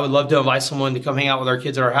 but I would love to invite someone to come hang out with our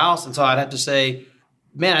kids at our house. And so I'd have to say,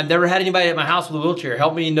 man, I've never had anybody at my house with a wheelchair.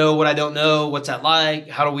 Help me know what I don't know. What's that like?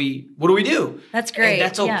 What do we do? That's great. And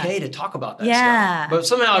that's okay to talk about that stuff. But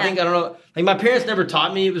somehow I think, I don't know, like my parents never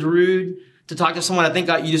taught me it was rude to talk to someone. I think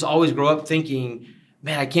you just always grow up thinking,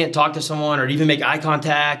 man, I can't talk to someone or even make eye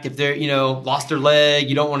contact if they're, lost their leg.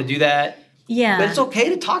 You don't want to do that. Yeah. But it's okay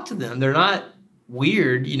to talk to them. They're not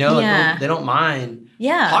weird, like they don't mind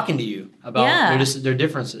talking to you about their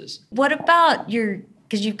differences. What about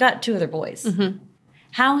because you've got 2 other boys. Mm-hmm.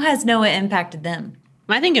 How has Noah impacted them?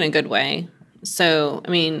 I think in a good way. So, I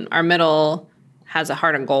mean, our middle has a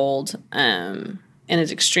heart of gold and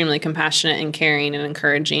is extremely compassionate and caring and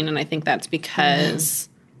encouraging. And I think that's because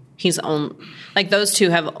those 2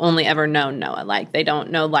 have only ever known Noah. Like, they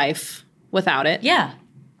don't know life without it. Yeah.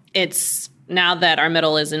 It's now that our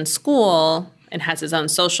middle is in school and has his own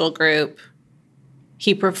social group,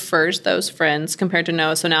 he prefers those friends compared to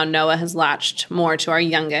Noah. So now Noah has latched more to our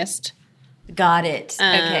youngest. Got it.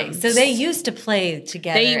 Okay. So they used to play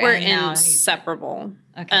together. They were inseparable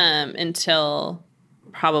until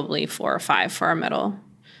probably 4 or 5 for our middle.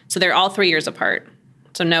 So they're all 3 years apart.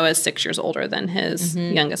 So Noah is 6 years older than his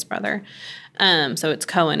youngest brother. So it's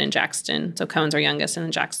Cohen and Jackson. So Cohen's our youngest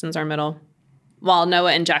and Jackson's our middle. While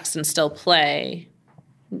Noah and Jackson still play,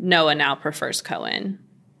 Noah now prefers Cohen,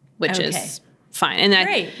 which is fine. And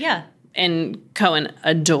great, yeah. And Cohen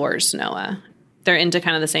adores Noah. They're into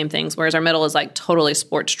kind of the same things, whereas our middle is like totally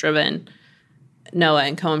sports driven. Noah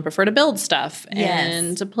and Cohen prefer to build stuff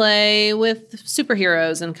and to play with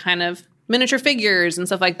superheroes and kind of miniature figures and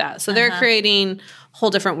stuff like that. So they're creating whole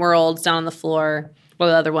different worlds down on the floor, while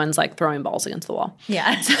the other one's like throwing balls against the wall.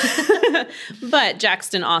 Yeah. But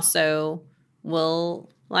Jackson also will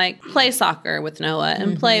like play soccer with Noah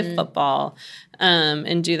and play football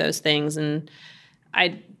and do those things. And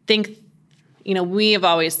I think, we have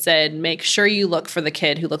always said, make sure you look for the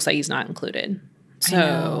kid who looks like he's not included.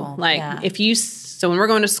 So so when we're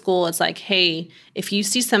going to school, it's like, hey, if you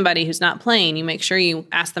see somebody who's not playing, you make sure you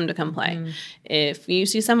ask them to come play. If you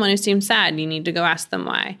see someone who seems sad, you need to go ask them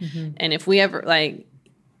why. And if we ever I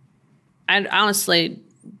honestly,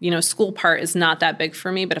 school part is not that big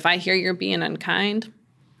for me, but if I hear you're being unkind,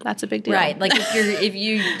 that's a big deal. Right. Like if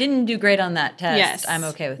you didn't do great on that test, I'm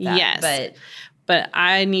okay with that. Yes. But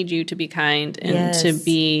I need you to be kind and to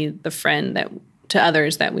be the friend to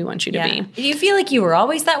others that we want you to be. Do you feel like you were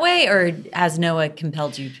always that way, or has Noah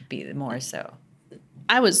compelled you to be more so?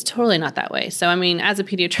 I was totally not that way. So, I mean, as a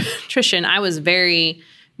pediatrician, I was very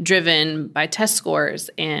driven by test scores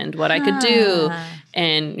and what I could do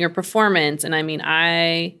and your performance. And I mean,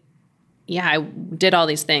 I did all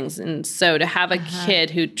these things. And so to have a kid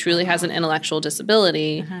who truly has an intellectual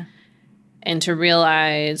disability and to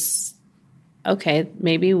realize, okay,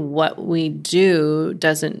 maybe what we do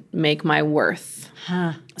doesn't make my worth.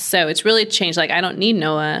 So it's really changed. Like, I don't need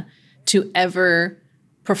Noah to ever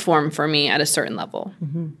perform for me at a certain level.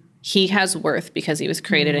 He has worth because he was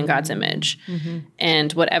created in God's image.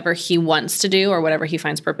 And whatever he wants to do or whatever he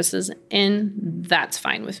finds purposes in, that's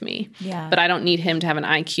fine with me. But I don't need him to have an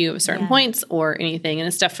IQ of certain points or anything. And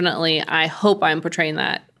it's definitely, I hope I'm portraying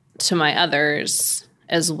that to my others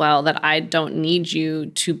as well, that I don't need you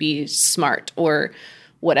to be smart or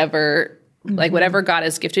whatever, like whatever God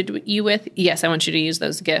has gifted you with. Yes, I want you to use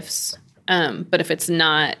those gifts. But if it's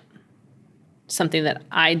not something that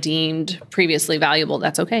I deemed previously valuable,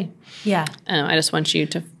 that's okay. Yeah. I just want you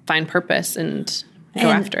to find purpose and go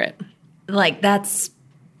after it. Like, that's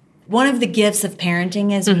one of the gifts of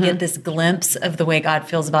parenting is we get this glimpse of the way God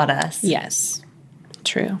feels about us. Yes.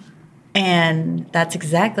 True. And that's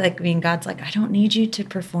exactly like, God's like, I don't need you to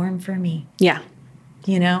perform for me. Yeah.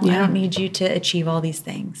 I don't need you to achieve all these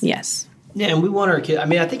things. Yes. Yeah, and we want our kid. I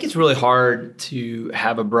mean, I think it's really hard to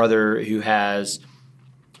have a brother who has,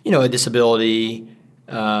 a disability,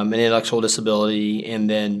 an intellectual disability, and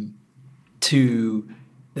then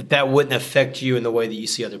that wouldn't affect you in the way that you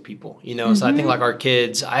see other people. So I think like our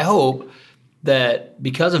kids, I hope that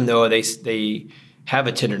because of Noah, they have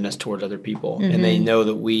a tenderness towards other people, and they know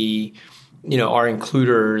that we, are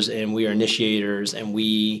includers and we are initiators, and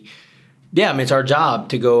it's our job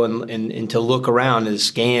to go and to look around and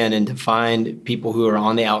scan and to find people who are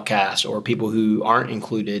on the outcast or people who aren't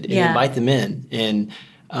included and invite them in. And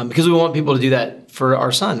because we want people to do that for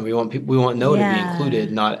our son, we want Noah to be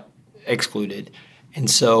included, not excluded. And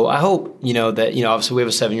so I hope that obviously we have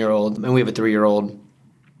a 7-year-old and we have a 3-year-old.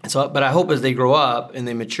 So, but I hope as they grow up and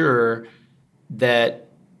they mature, that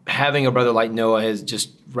having a brother like Noah has just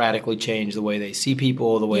radically changed the way they see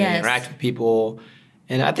people, the way they interact with people.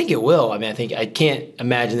 And I think it will. I mean, I can't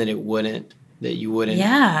imagine that you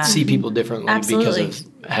wouldn't see people differently because of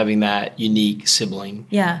having that unique sibling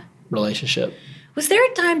relationship. Was there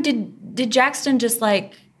a time, did Jackson just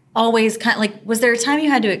like always was there a time you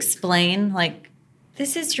had to explain like,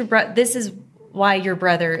 this is why your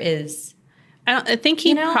brother is? I think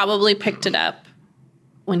he probably picked it up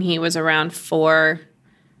when he was around 4,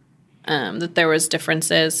 that there was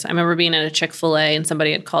differences. I remember being at a Chick-fil-A and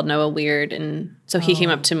somebody had called Noah weird. And so he came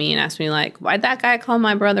up to me and asked me like, why'd that guy call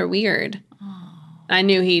my brother weird? I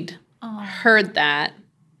knew he'd heard that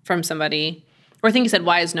from somebody. Or I think he said,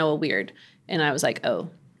 why is Noah weird? And I was like, oh,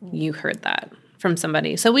 you heard that from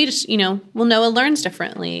somebody. So we just, Noah learns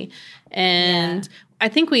differently. And I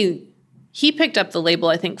think he picked up the label,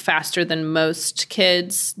 I think, faster than most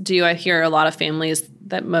kids do. I hear a lot of families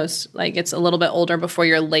that it's a little bit older before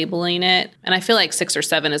you're labeling it. And I feel like 6 or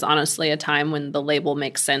 7 is honestly a time when the label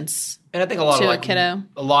makes sense. And I think a kiddo.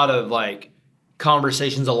 A lot of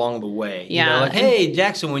conversations along the way. Yeah. Hey,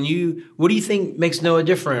 Jackson, what do you think makes Noah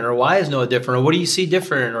different? Or why is Noah different? Or what do you see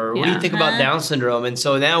different? Or what do you think about Down syndrome? And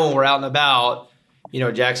so now when we're out and about,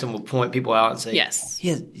 Jackson will point people out and say, yes, he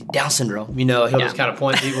has Down syndrome. He'll just kind of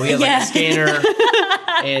point people. He has a scanner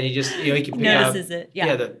and he just, he can pick notices it.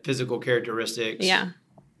 Yeah. The physical characteristics. Yeah.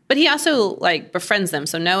 But he also befriends them.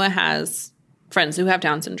 So Noah has friends who have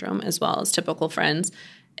Down syndrome as well as typical friends.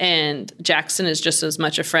 And Jackson is just as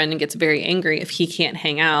much a friend and gets very angry if he can't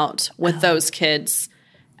hang out with those kids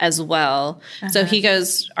as well. So he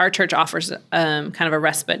goes, our church offers kind of a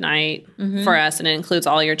respite night for us, and it includes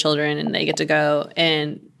all your children, and they get to go.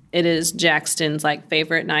 And it is Jackson's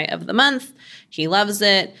favorite night of the month. He loves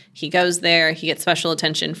it. He goes there. He gets special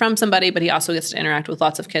attention from somebody, but he also gets to interact with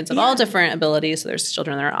lots of kids of all different abilities. So there's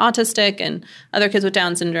children that are autistic and other kids with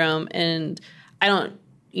Down syndrome. And I don't,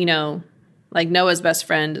 Noah's best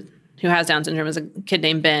friend who has Down syndrome is a kid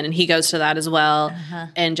named Ben, and he goes to that as well.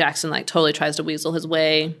 And Jackson totally tries to weasel his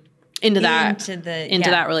way into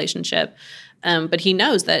that relationship. But he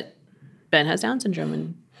knows that Ben has Down syndrome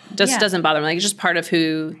and just doesn't bother him. It's just part of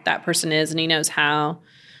who that person is, and he knows how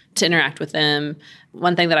to interact with them.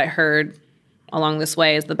 One thing that I heard along this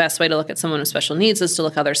way is the best way to look at someone with special needs is to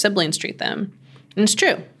look how their siblings treat them. And it's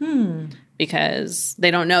true. Because they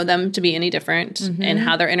don't know them to be any different, and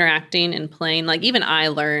how they're interacting and playing. Even I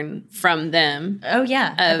learn from them. Oh,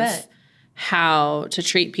 yeah. I bet. How to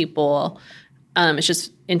treat people. It's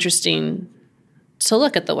just interesting to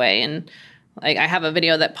look at the way. And I have a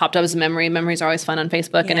video that popped up as a memory. Memories are always fun on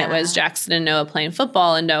Facebook. And it was Jackson and Noah playing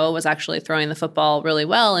football. And Noah was actually throwing the football really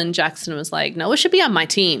well. And Jackson was like, Noah should be on my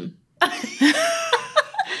team.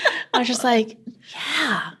 I was just like,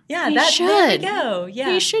 there we go.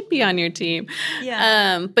 Yeah. He should be on your team.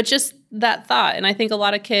 Yeah. But just that thought. And I think a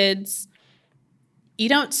lot of kids, you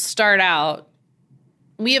don't start out,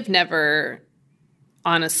 we have never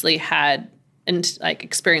honestly had and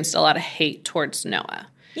experienced a lot of hate towards Noah.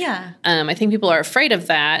 Yeah. I think people are afraid of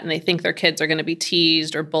that, and they think their kids are going to be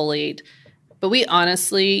teased or bullied. But we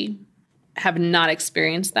honestly have not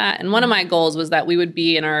experienced that. And one of my goals was that we would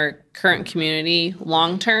be in our current community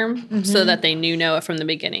long term so that they knew Noah from the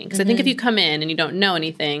beginning. Because I think if you come in and you don't know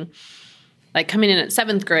anything, coming in at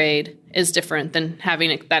 7th grade is different than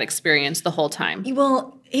having that experience the whole time.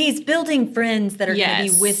 Well, he's building friends that are going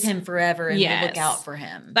to be with him forever and will look out for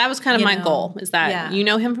him. That was kind of my goal, is that you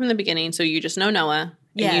know him from the beginning, so you just know Noah.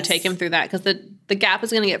 And you take him through that, because the gap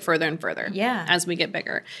is going to get further and further as we get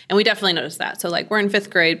bigger. And we definitely noticed that. So, we're in 5th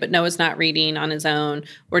grade, but Noah's not reading on his own.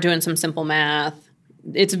 We're doing some simple math.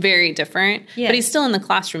 It's very different. Yes. But he's still in the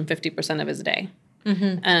classroom 50% of his day.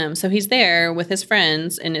 So he's there with his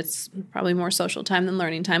friends, and it's probably more social time than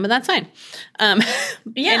learning time, but that's fine. And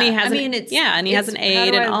he has has an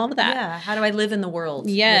aide and all of that. Yeah. How do I live in the world?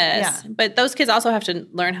 Yes. But those kids also have to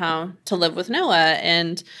learn how to live with Noah.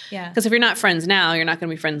 And because if you're not friends now, you're not going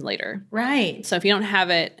to be friends later. Right. So if you don't have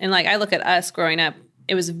it, and like I look at us growing up,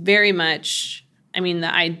 it was very much,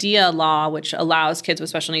 the IDEA law, which allows kids with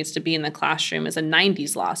special needs to be in the classroom, is a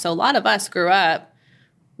 90s law. So a lot of us grew up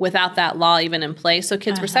without that law even in place, so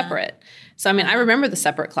kids were separate. So, I remember the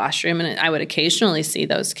separate classroom, and I would occasionally see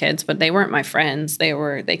those kids, but they weren't my friends.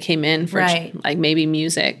 They came in for like maybe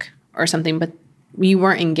music or something, but you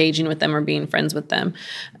weren't engaging with them or being friends with them.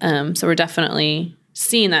 So we're definitely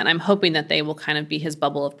seeing that, and I'm hoping that they will kind of be his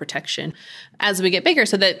bubble of protection as we get bigger,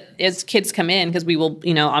 so that as kids come in, because we will,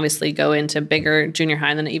 obviously go into bigger junior high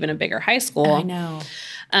and then even a bigger high school. I know.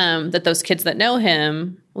 That those kids that know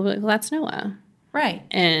him will be like, well, that's Noah. Right.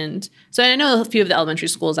 And so I know a few of the elementary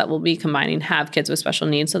schools that will be combining have kids with special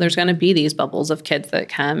needs. So there's going to be these bubbles of kids that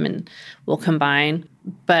come and will combine.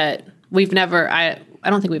 But we've never, I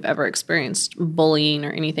don't think we've ever experienced bullying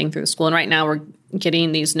or anything through the school. And right now we're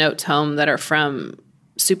getting these notes home that are from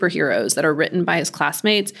superheroes that are written by his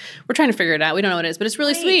classmates. We're trying to figure it out. We don't know what it is, but it's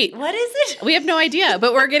really sweet. What is it? We have no idea,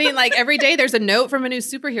 but we're getting like every day there's a note from a new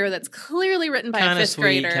superhero that's clearly written by a fifth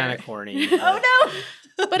grader. Kind of corny. Oh no.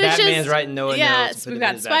 But Batman's it's just writing Noah notes. We've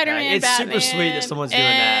got Spider-Man, It's Batman, super sweet that someone's doing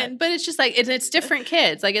that. But it's just like it's different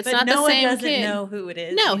kids. Like it's But not Noah the same doesn't kid. know who it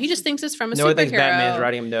is. No, he just thinks it's from a Noah superhero. thinks Batman's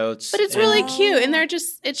writing him notes. But it's really cute, and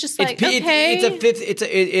it's just like okay.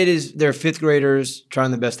 They're fifth graders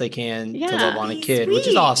trying the best they can to love on a kid, which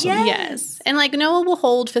is awesome. Yes. And like Noah will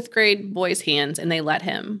hold fifth grade boys' hands, and they let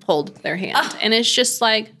him hold their hand, and it's just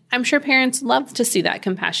like I'm sure parents love to see that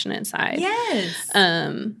compassionate side. Yes.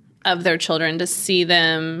 Of their children, to see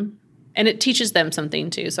them. And it teaches them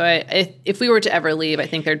something too. So if we were to ever leave, I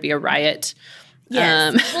think there'd be a riot.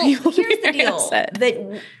 Yes. Well, here's the deal.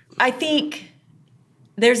 That I think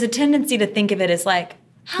there's a tendency to think of it as like,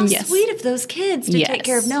 how sweet of those kids to take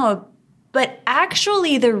care of Noah. But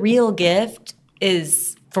actually the real gift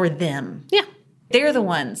is for them. Yeah. They're the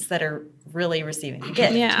ones that are really receiving the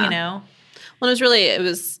gift, Well, it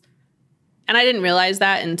was, and I didn't realize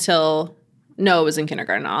that until Noah was in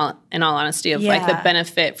kindergarten, in all honesty, of like the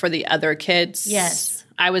benefit for the other kids. Yes.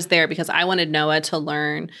 I was there because I wanted Noah to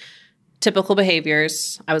learn typical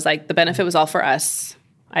behaviors. I was like, the benefit was all for us.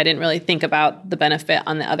 I didn't really think about the benefit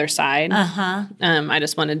on the other side. I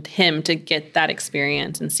just wanted him to get that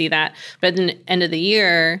experience and see that. But at the end of the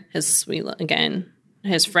year, his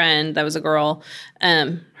friend, that was a girl,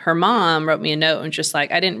 her mom wrote me a note and just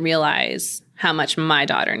like, I didn't realize how much my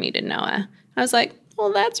daughter needed Noah. I was like,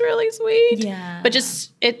 well, that's really sweet. Yeah. But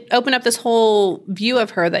just it opened up this whole view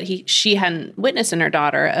of her that she hadn't witnessed in her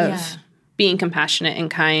daughter of being compassionate and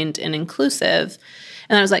kind and inclusive.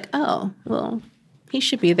 And I was like, oh, well, he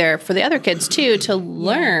should be there for the other kids too, to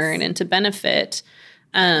learn and to benefit.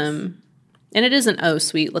 And it isn't,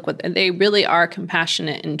 sweet, look what they really are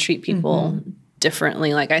compassionate and treat people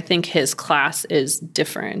differently. Like I think his class is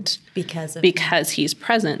different because he's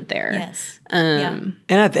present there. Yes. And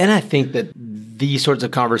I think that these sorts of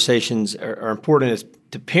conversations are important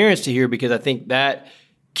to parents to hear, because I think that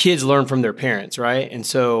kids learn from their parents, right? And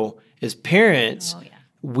so as parents,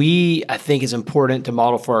 I think it's important to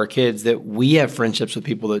model for our kids that we have friendships with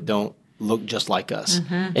people that don't look just like us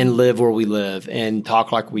and live where we live and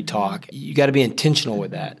talk like we talk. You got to be intentional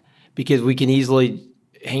with that, because we can easily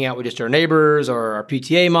hang out with just our neighbors or our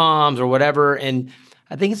PTA moms or whatever. And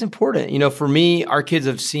I think it's important. For me, our kids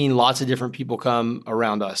have seen lots of different people come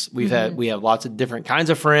around us. We have lots of different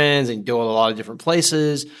kinds of friends and go to a lot of different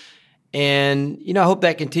places. And, I hope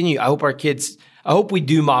that continue. I hope we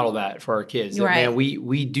do model that for our kids. That, man,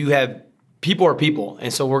 we do have, people are people.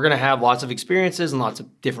 And so we're going to have lots of experiences and lots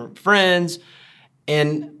of different friends.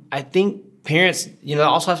 And I think parents,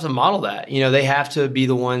 also have to model that. They have to be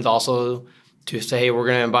the ones also to say, hey, we're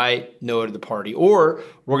going to invite Noah to the party, or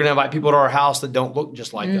we're going to invite people to our house that don't look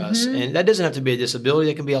just like us. And that doesn't have to be a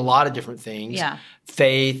disability. That can be a lot of different things. Yeah.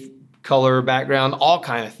 Faith, color, background, all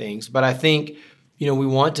kind of things. But I think, we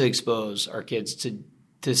want to expose our kids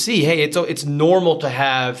to see, hey, it's normal to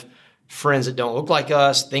have friends that don't look like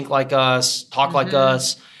us, think like us, talk like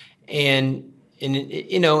us. And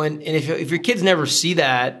if your kids never see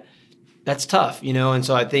that, that's tough, And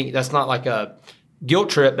so I think that's not like a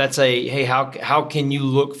guilt trip. That's hey, how can you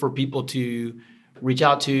look for people to reach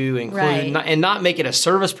out to, include, and not make it a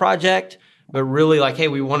service project, but really like, hey,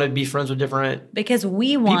 we want to be friends with different because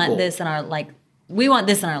we want people. this in our we want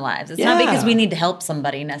this in our lives. It's not because we need to help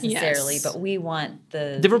somebody necessarily, but we want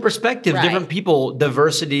the different perspectives, different people,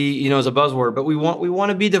 diversity, is a buzzword, but we want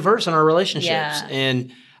to be diverse in our relationships. Yeah.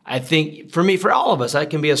 And I think for all of us, that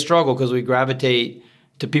can be a struggle because we gravitate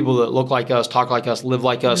to people that look like us, talk like us, live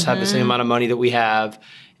like us, have the same amount of money that we have.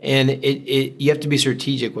 And you have to be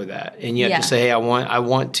strategic with that. And you have to say, hey, I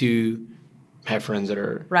want to have friends that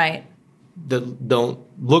are that don't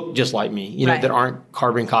look just like me, that aren't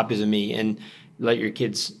carbon copies of me, and let your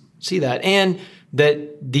kids see that. And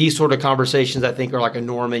that these sort of conversations, I think, are like a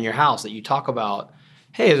norm in your house, that you talk about,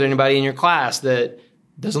 hey, is there anybody in your class that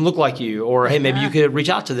doesn't look like you? Or, hey, maybe you could reach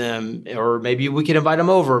out to them, or maybe we could invite them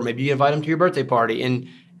over. Maybe you invite them to your birthday party. And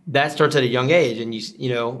that starts at a young age. And,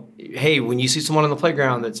 hey, when you see someone on the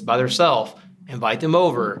playground that's by themselves, invite them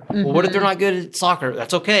over. Well, what if they're not good at soccer?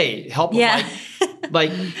 That's okay. Help them.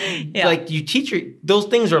 Like you teach those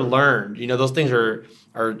things are learned. Those things are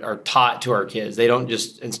taught to our kids. They don't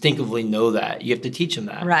just instinctively know that. You have to teach them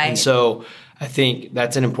that. Right. And so I think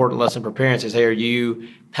that's an important lesson for parents is, hey, are you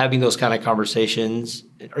having those kind of conversations?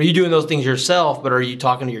 Are you doing those things yourself, but are you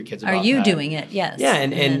talking to your kids about that? Are you doing it? Yes. Yeah,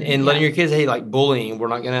 and letting your kids, hey, like bullying,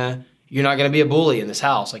 you're not gonna be a bully in this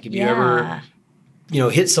house. Like if you ever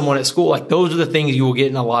hit someone at school, like those are the things you will get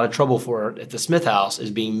in a lot of trouble for at the Smith house,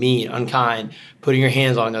 is being mean, unkind, putting your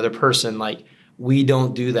hands on another person. Like, we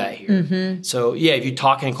don't do that here. So if you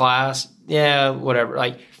talk in class, whatever.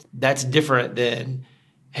 Like, that's different than,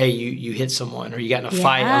 hey, you hit someone or you got in a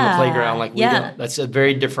fight on the playground. Like, we don't. That's a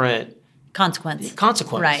very different consequence.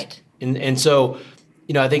 Right. And so,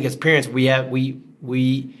 I think as parents,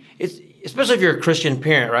 it's, especially if you're a Christian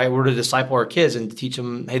parent, right? We're to disciple our kids and to teach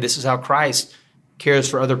them, hey, this is how Christ cares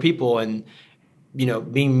for other people. And,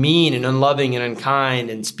 being mean and unloving and unkind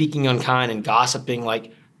and speaking unkind and gossiping,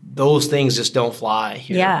 like, those things just don't fly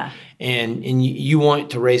here. Yeah. And you want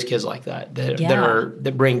to raise kids like that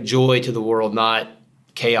that bring joy to the world, not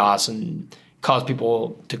chaos and cause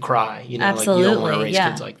people to cry. Absolutely. Like, you don't want to raise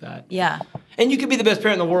kids like that. Yeah. And you could be the best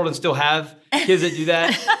parent in the world and still have kids that do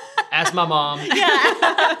that. Ask my mom.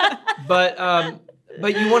 Yeah.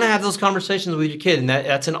 But you want to have those conversations with your kid, and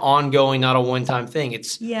that's an ongoing, not a one-time thing.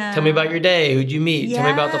 It's tell me about your day, who'd you meet? Tell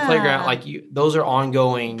me about the playground. Like, those are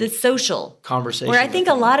ongoing, the social conversations. Where I think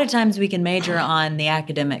a lot of times we can major on the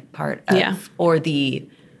academic part of, or the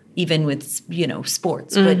even with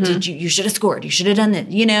sports, but you should have scored, you should have done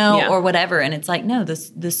it, or whatever. And it's like, no,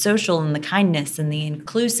 the social and the kindness and the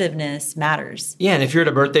inclusiveness matters. Yeah, and if you're at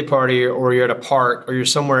a birthday party or you're at a park or you're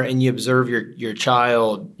somewhere and you observe your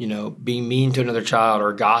child, being mean to another child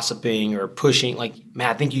or gossiping or pushing, like, man,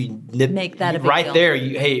 I think you make that a big right deal. there.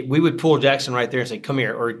 Hey, we would pull Jackson right there and say, "Come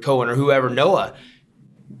here," or Cohen or whoever, Noah.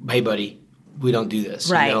 Hey, buddy, we don't do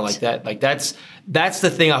this, right? Like that. Like that's the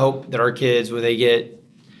thing. I hope that our kids, when they get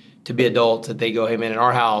to be adults, that they go, hey, man, in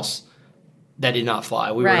our house, that did not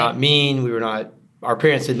fly. We were not mean. Our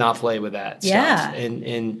parents did not play with that stuff.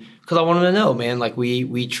 And because I want them to know, man, like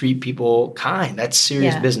we treat people kind. That's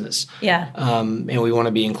serious business. Yeah. And we want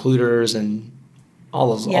to be includers and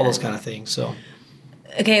all those kind of things. So.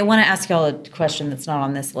 Okay, I want to ask y'all a question that's not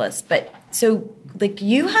on this list. But so, like,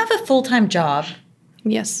 you have a full-time job.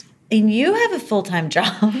 Yes. And you have a full-time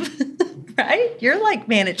job, right? You're, like,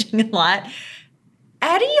 managing a lot.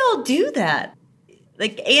 How do y'all do that?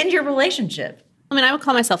 Like, and your relationship? I mean, I would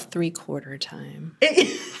call myself 3/4 time.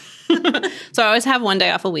 So I always have one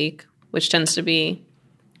day off a week, which tends to be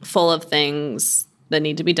full of things that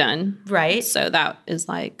need to be done. Right. So that is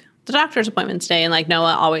like the doctor's appointments day. And like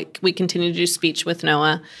Noah, we continue to do speech with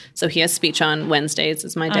Noah. So he has speech on Wednesdays.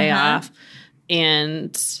 It's my day off.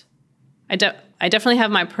 And I definitely have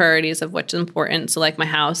my priorities of what's important. So like my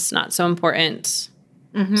house, not so important.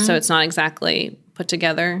 So it's not exactly put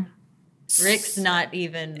together. Rick's not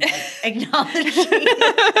even acknowledging.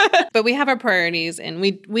 But we have our priorities, and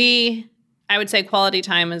I would say quality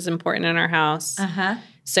time is important in our house.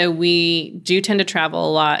 So we do tend to travel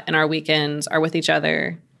a lot, and our weekends are with each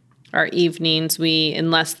other. Our evenings,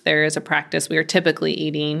 unless there is a practice, we are typically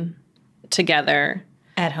eating together.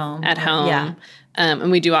 At home. Yeah.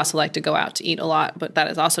 And we do also like to go out to eat a lot, but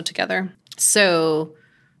that is also together. So,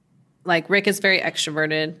 like, Rick is very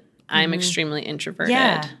extroverted. I'm extremely introverted.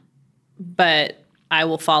 Yeah. But I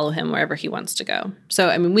will follow him wherever he wants to go. So,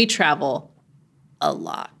 I mean, we travel a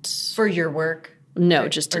lot. For your work? No,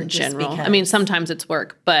 just in general. I mean, sometimes it's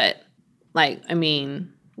work, but, like, I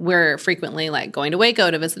mean, we're frequently, like, going to Waco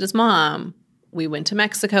to visit his mom. We went to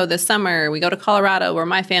Mexico this summer. We go to Colorado where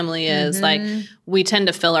my family is. Like, we tend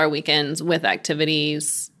to fill our weekends with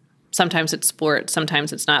activities. Sometimes it's sports,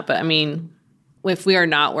 sometimes it's not. But, I mean, if we are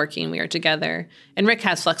not working, we are together. And Rick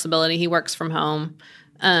has flexibility. He works from home.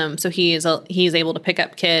 So he's able to pick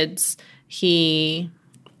up kids. He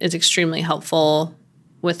is extremely helpful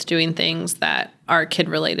with doing things that are kid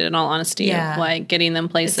related, in all honesty, like getting them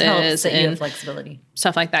places that you and have flexibility.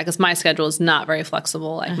 stuff like that. Because my schedule is not very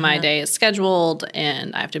flexible. Like my day is scheduled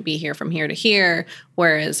and I have to be here from here to here.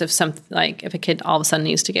 Whereas if a kid all of a sudden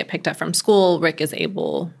needs to get picked up from school, Rick is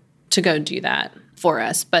able to go do that for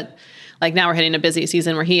us. But like now we're hitting a busy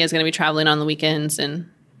season where he is going to be traveling on the weekends and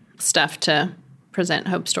stuff to present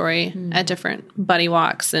Hope Story at different buddy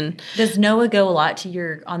walks. And does Noah go a lot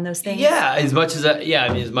to on those things? Yeah, as much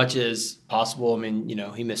as possible. I mean,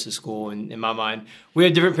 he misses school, and in my mind, we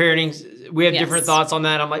have different pairings. We have different thoughts on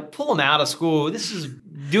that. I'm like, pull him out of school.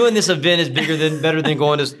 Doing this event is better than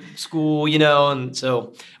going to school, and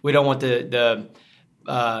so we don't want the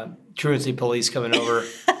truancy police coming over.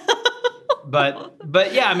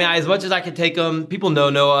 But yeah, I mean, as much as I can take him, people know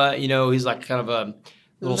Noah. He's like kind of a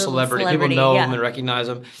little celebrity. People know him and recognize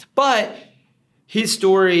him. But his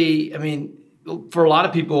story, I mean, for a lot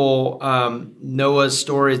of people, Noah's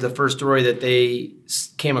story is the first story that they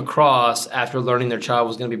came across after learning their child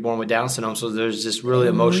was going to be born with Down syndrome. So there's this really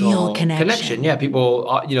emotional connection. Yeah,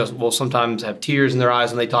 people, will sometimes have tears in their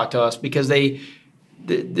eyes when they talk to us because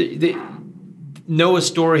Noah's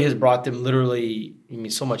story has brought them literally,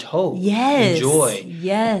 so much hope and joy.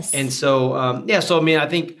 Yes. And so, so I mean, I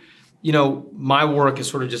think, my work is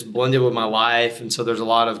sort of just blended with my life. And so there's a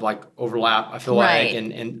lot of like overlap, I feel like.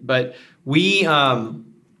 But we,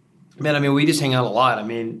 we just hang out a lot. I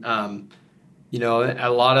mean, a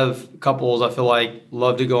lot of couples, I feel like,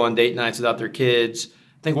 love to go on date nights without their kids.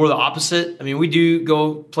 I think we're the opposite. I mean, we do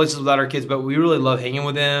go places without our kids, but we really love hanging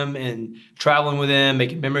with them and traveling with them,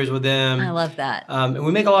 making memories with them. I love that. And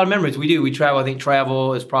we make a lot of memories. We do. We travel. I think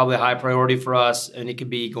travel is probably a high priority for us, and it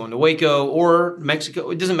could be going to Waco or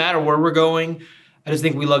Mexico. It doesn't matter where we're going. I just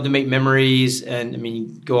think we love to make memories. And, I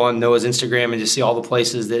mean, go on Noah's Instagram and just see all the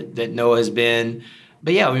places that Noah has been.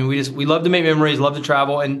 But, yeah, I mean, we love to make memories, love to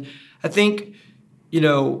travel. And I think,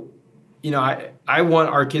 I want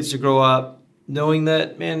our kids to grow up knowing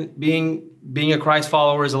that, man, being a Christ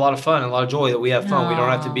follower is a lot of fun and a lot of joy, that we have fun. We don't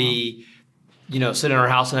have to be, sit in our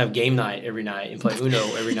house and have game night every night and play Uno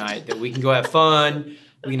every night. That we can go have fun.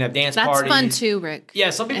 We can have dance parties. That's fun too, Rick.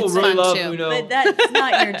 Yeah, some people really love Uno. But that's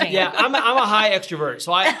not your jam. Yeah, I'm a high extrovert,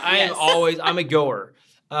 so I'm a goer.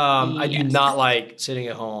 I do not like sitting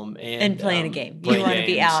at home and playing a game. You want to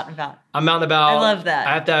be out and about. I'm out and about. I love that.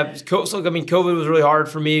 I have to have. So, I mean, COVID was really hard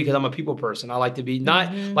for me because I'm a people person. I like to be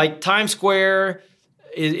not like Times Square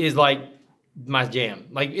is like my jam.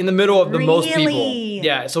 Like in the middle of the most people.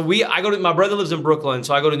 Yeah. So my brother lives in Brooklyn,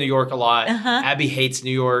 so I go to New York a lot. Abby hates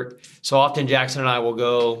New York, so often Jackson and I will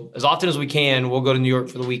go as often as we can. We'll go to New York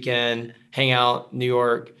for the weekend, hang out in New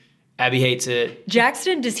York. Abby hates it.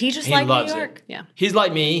 Jackson, does he like New York? It. Yeah. He's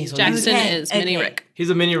like me. So Jackson is mini Rick. He's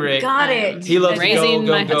a mini Rick. Got it. He loves raising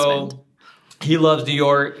to my go. husband. He loves New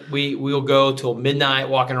York. We'll go till midnight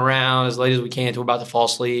walking around as late as we can until we're about to fall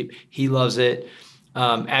asleep. He loves it.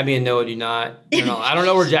 Abby and Noah do not. I don't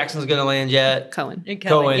know where Jackson's going to land yet. Cohen.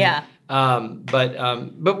 Yeah.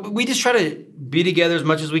 But we just try to be together as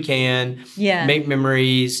much as we can. Yeah. Make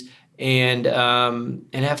memories. And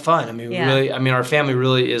have fun. I mean, our family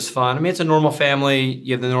really is fun. I mean, it's a normal family.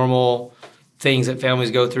 You have the normal things that families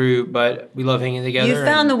go through, but we love hanging together. You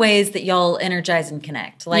found the ways that y'all energize and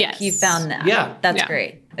connect. You found that. Yeah. That's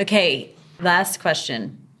great. Okay, last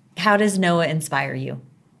question. How does Noah inspire you?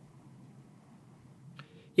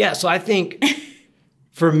 Yeah, so I think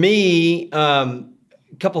for me, a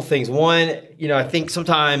couple things. One, I think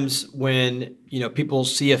sometimes when people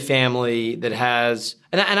see a family that has,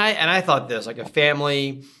 and I thought this, like a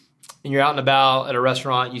family, and you're out and about at a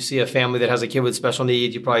restaurant, you see a family that has a kid with special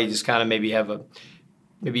needs, you probably just kind of maybe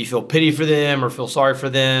you feel pity for them or feel sorry for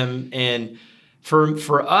them. And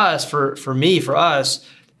for us,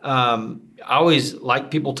 I always like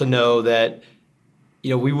people to know that,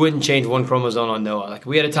 we wouldn't change one chromosome on Noah. Like if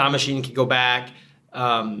we had a time machine and could go back,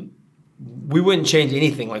 we wouldn't change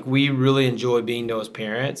anything. Like we really enjoy being Noah's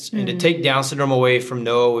parents, and to take Down syndrome away from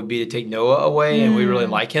Noah would be to take Noah away, and we really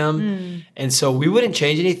like him. And so we wouldn't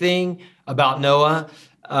change anything about Noah.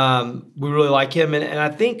 We really like him. And I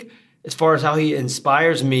think as far as how he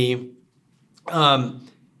inspires me, it's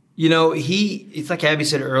like Abby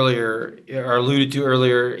said earlier, or alluded to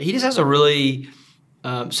earlier, he just has a really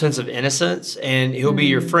sense of innocence, and he'll be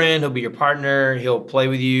your friend, he'll be your partner, he'll play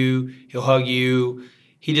with you, he'll hug you.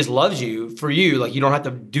 He just loves you for you. Like you don't have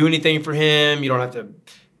to do anything for him. You don't have to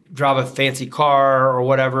drive a fancy car or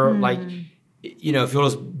whatever. Like, if you'll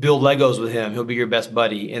just build Legos with him, he'll be your best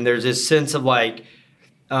buddy. And there's this sense of like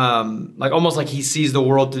almost like he sees the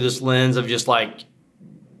world through this lens of just like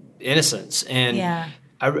innocence. And Yeah.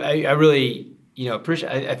 I really,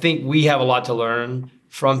 appreciate. I think we have a lot to learn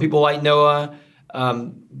from people like Noah,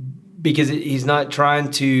 because he's not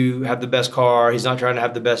trying to have the best car. He's not trying to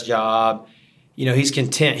have the best job. He's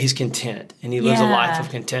content. He's content, and he lives a life of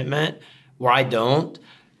contentment where I don't.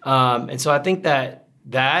 And so I think that,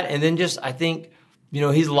 and then just I think,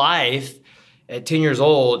 his life at 10 years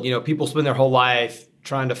old, people spend their whole life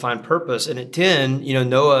trying to find purpose. And at 10,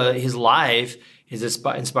 Noah, his life has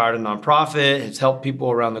inspired a nonprofit, has helped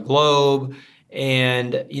people around the globe.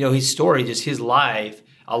 And, his story, just his life,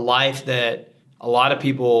 a life that a lot of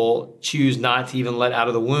people choose not to even let out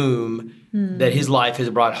of the womb, that his life has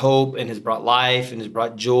brought hope and has brought life and has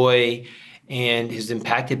brought joy and has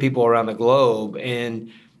impacted people around the globe.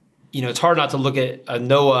 And, it's hard not to look at a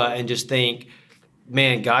Noah and just think,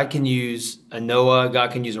 man, God can use a Noah,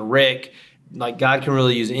 God can use a Rick. Like, God can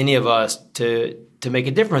really use any of us to make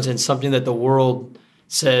a difference in something that the world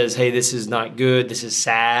says, hey, this is not good, this is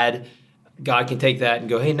sad. God can take that and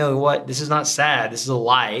go, hey, no, what? This is not sad. This is a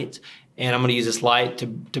light, and I'm going to use this light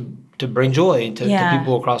to bring joy to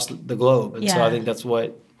people across the globe. And so I think that's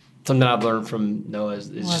something I've learned from Noah is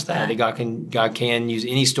just that God can use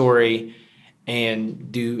any story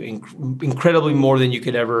and do incredibly more than you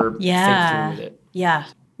could ever think through with it. Yeah.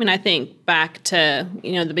 I mean, I think back to,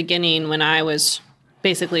 the beginning when I was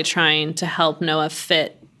basically trying to help Noah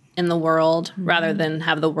fit in the world rather than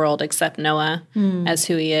have the world accept Noah as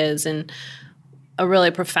who he is. And a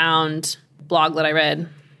really profound blog that I read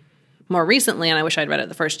more recently, and I wish I'd read it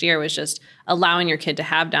the first year, was just allowing your kid to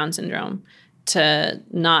have Down syndrome, to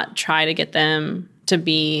not try to get them to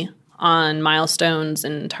be on milestones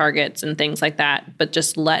and targets and things like that, but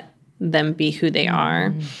just let them be who they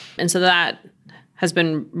are. And so that has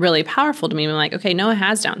been really powerful to me. I'm like, okay, Noah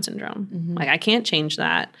has Down syndrome. Like, I can't change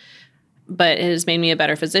that. But it has made me a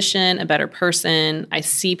better physician, a better person. I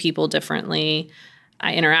see people differently.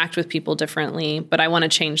 I interact with people differently. But I want to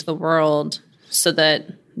change the world so that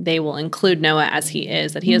they will include Noah as he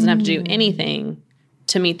is, that he doesn't have to do anything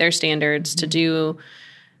to meet their standards,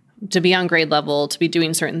 to be on grade level, to be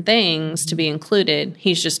doing certain things, to be included.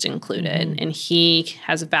 He's just included, and he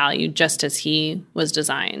has value just as he was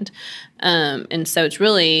designed. And so it's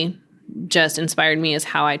really just inspired me as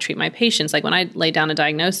how I treat my patients. Like, when I lay down a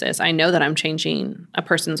diagnosis, I know that I'm changing a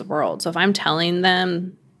person's world. So if I'm telling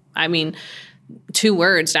them, 2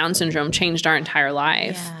 words, Down syndrome, changed our entire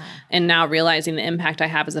life. Yeah. And now realizing the impact I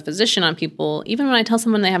have as a physician on people, even when I tell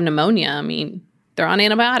someone they have pneumonia, they're on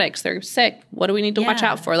antibiotics, they're sick. What do we need to watch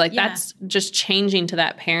out for? That's just changing to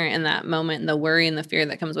that parent in that moment, and the worry and the fear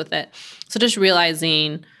that comes with it. So just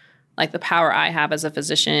realizing the power I have as a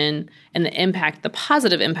physician and the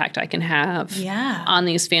positive impact I can have on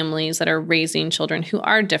these families that are raising children who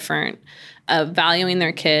are different, valuing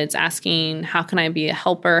their kids, asking, how can I be a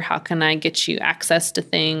helper? How can I get you access to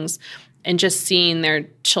things? And just seeing their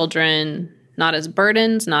children not as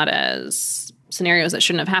burdens, not as scenarios that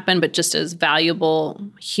shouldn't have happened, but just as valuable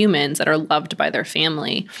humans that are loved by their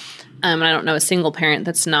family. And I don't know a single parent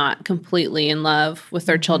that's not completely in love with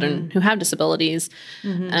their children who have disabilities.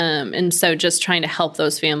 And so just trying to help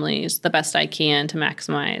those families the best I can to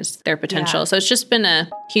maximize their potential. Yeah. So it's just been a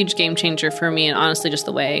huge game changer for me, and honestly just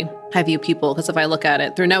the way I view people. Because if I look at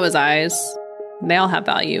it through Noah's eyes, they all have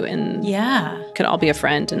value and could all be a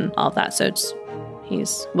friend and all of that. So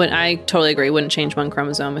I totally agree, wouldn't change one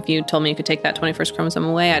chromosome. If you told me you could take that 21st chromosome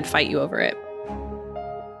away, I'd fight you over it.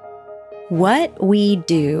 What we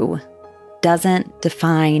do doesn't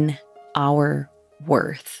define our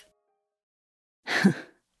worth.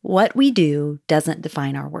 What we do doesn't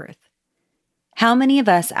define our worth. How many of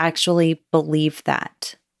us actually believe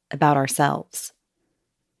that about ourselves?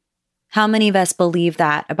 How many of us believe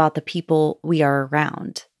that about the people we are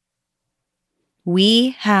around?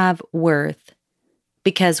 We have worth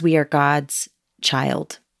because we are God's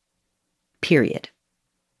child. Period.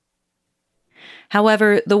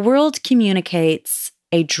 However, the world communicates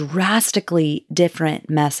a drastically different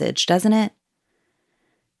message, doesn't it?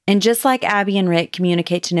 And just like Abby and Rick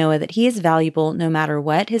communicate to Noah that he is valuable no matter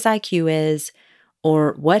what his IQ is,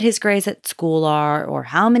 or what his grades at school are, or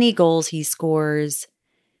how many goals he scores,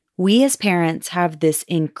 we as parents have this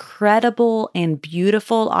incredible and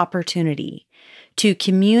beautiful opportunity to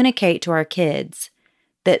communicate to our kids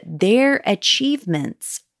that their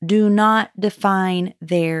achievements do not define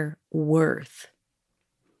their worth.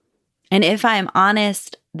 And if I am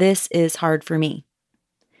honest, this is hard for me.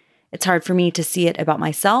 It's hard for me to see it about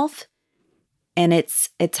myself, and it's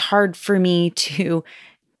hard for me to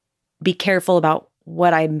be careful about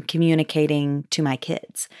what I'm communicating to my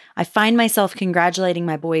kids. I find myself congratulating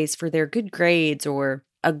my boys for their good grades or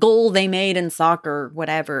a goal they made in soccer,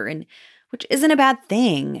 whatever, and which isn't a bad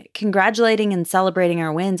thing. Congratulating and celebrating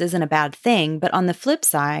our wins isn't a bad thing. But on the flip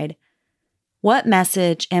side, what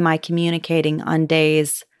message am I communicating on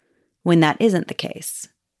days when that isn't the case?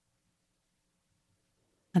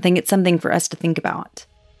 I think it's something for us to think about.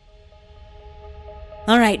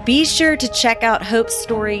 All right, be sure to check out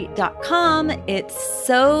hopestory.com. It's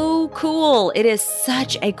so cool. It is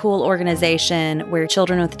such a cool organization where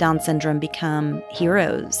children with Down syndrome become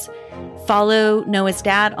heroes. Follow Noah's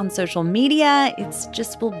dad on social media. It's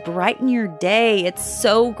just will brighten your day. It's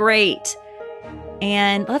so great.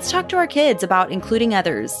 And let's talk to our kids about including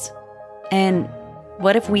others. And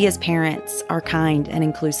what if we as parents are kind and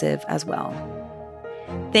inclusive as well?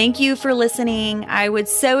 Thank you for listening. I would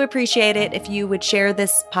so appreciate it if you would share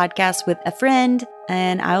this podcast with a friend,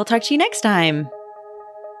 and I will talk to you next time.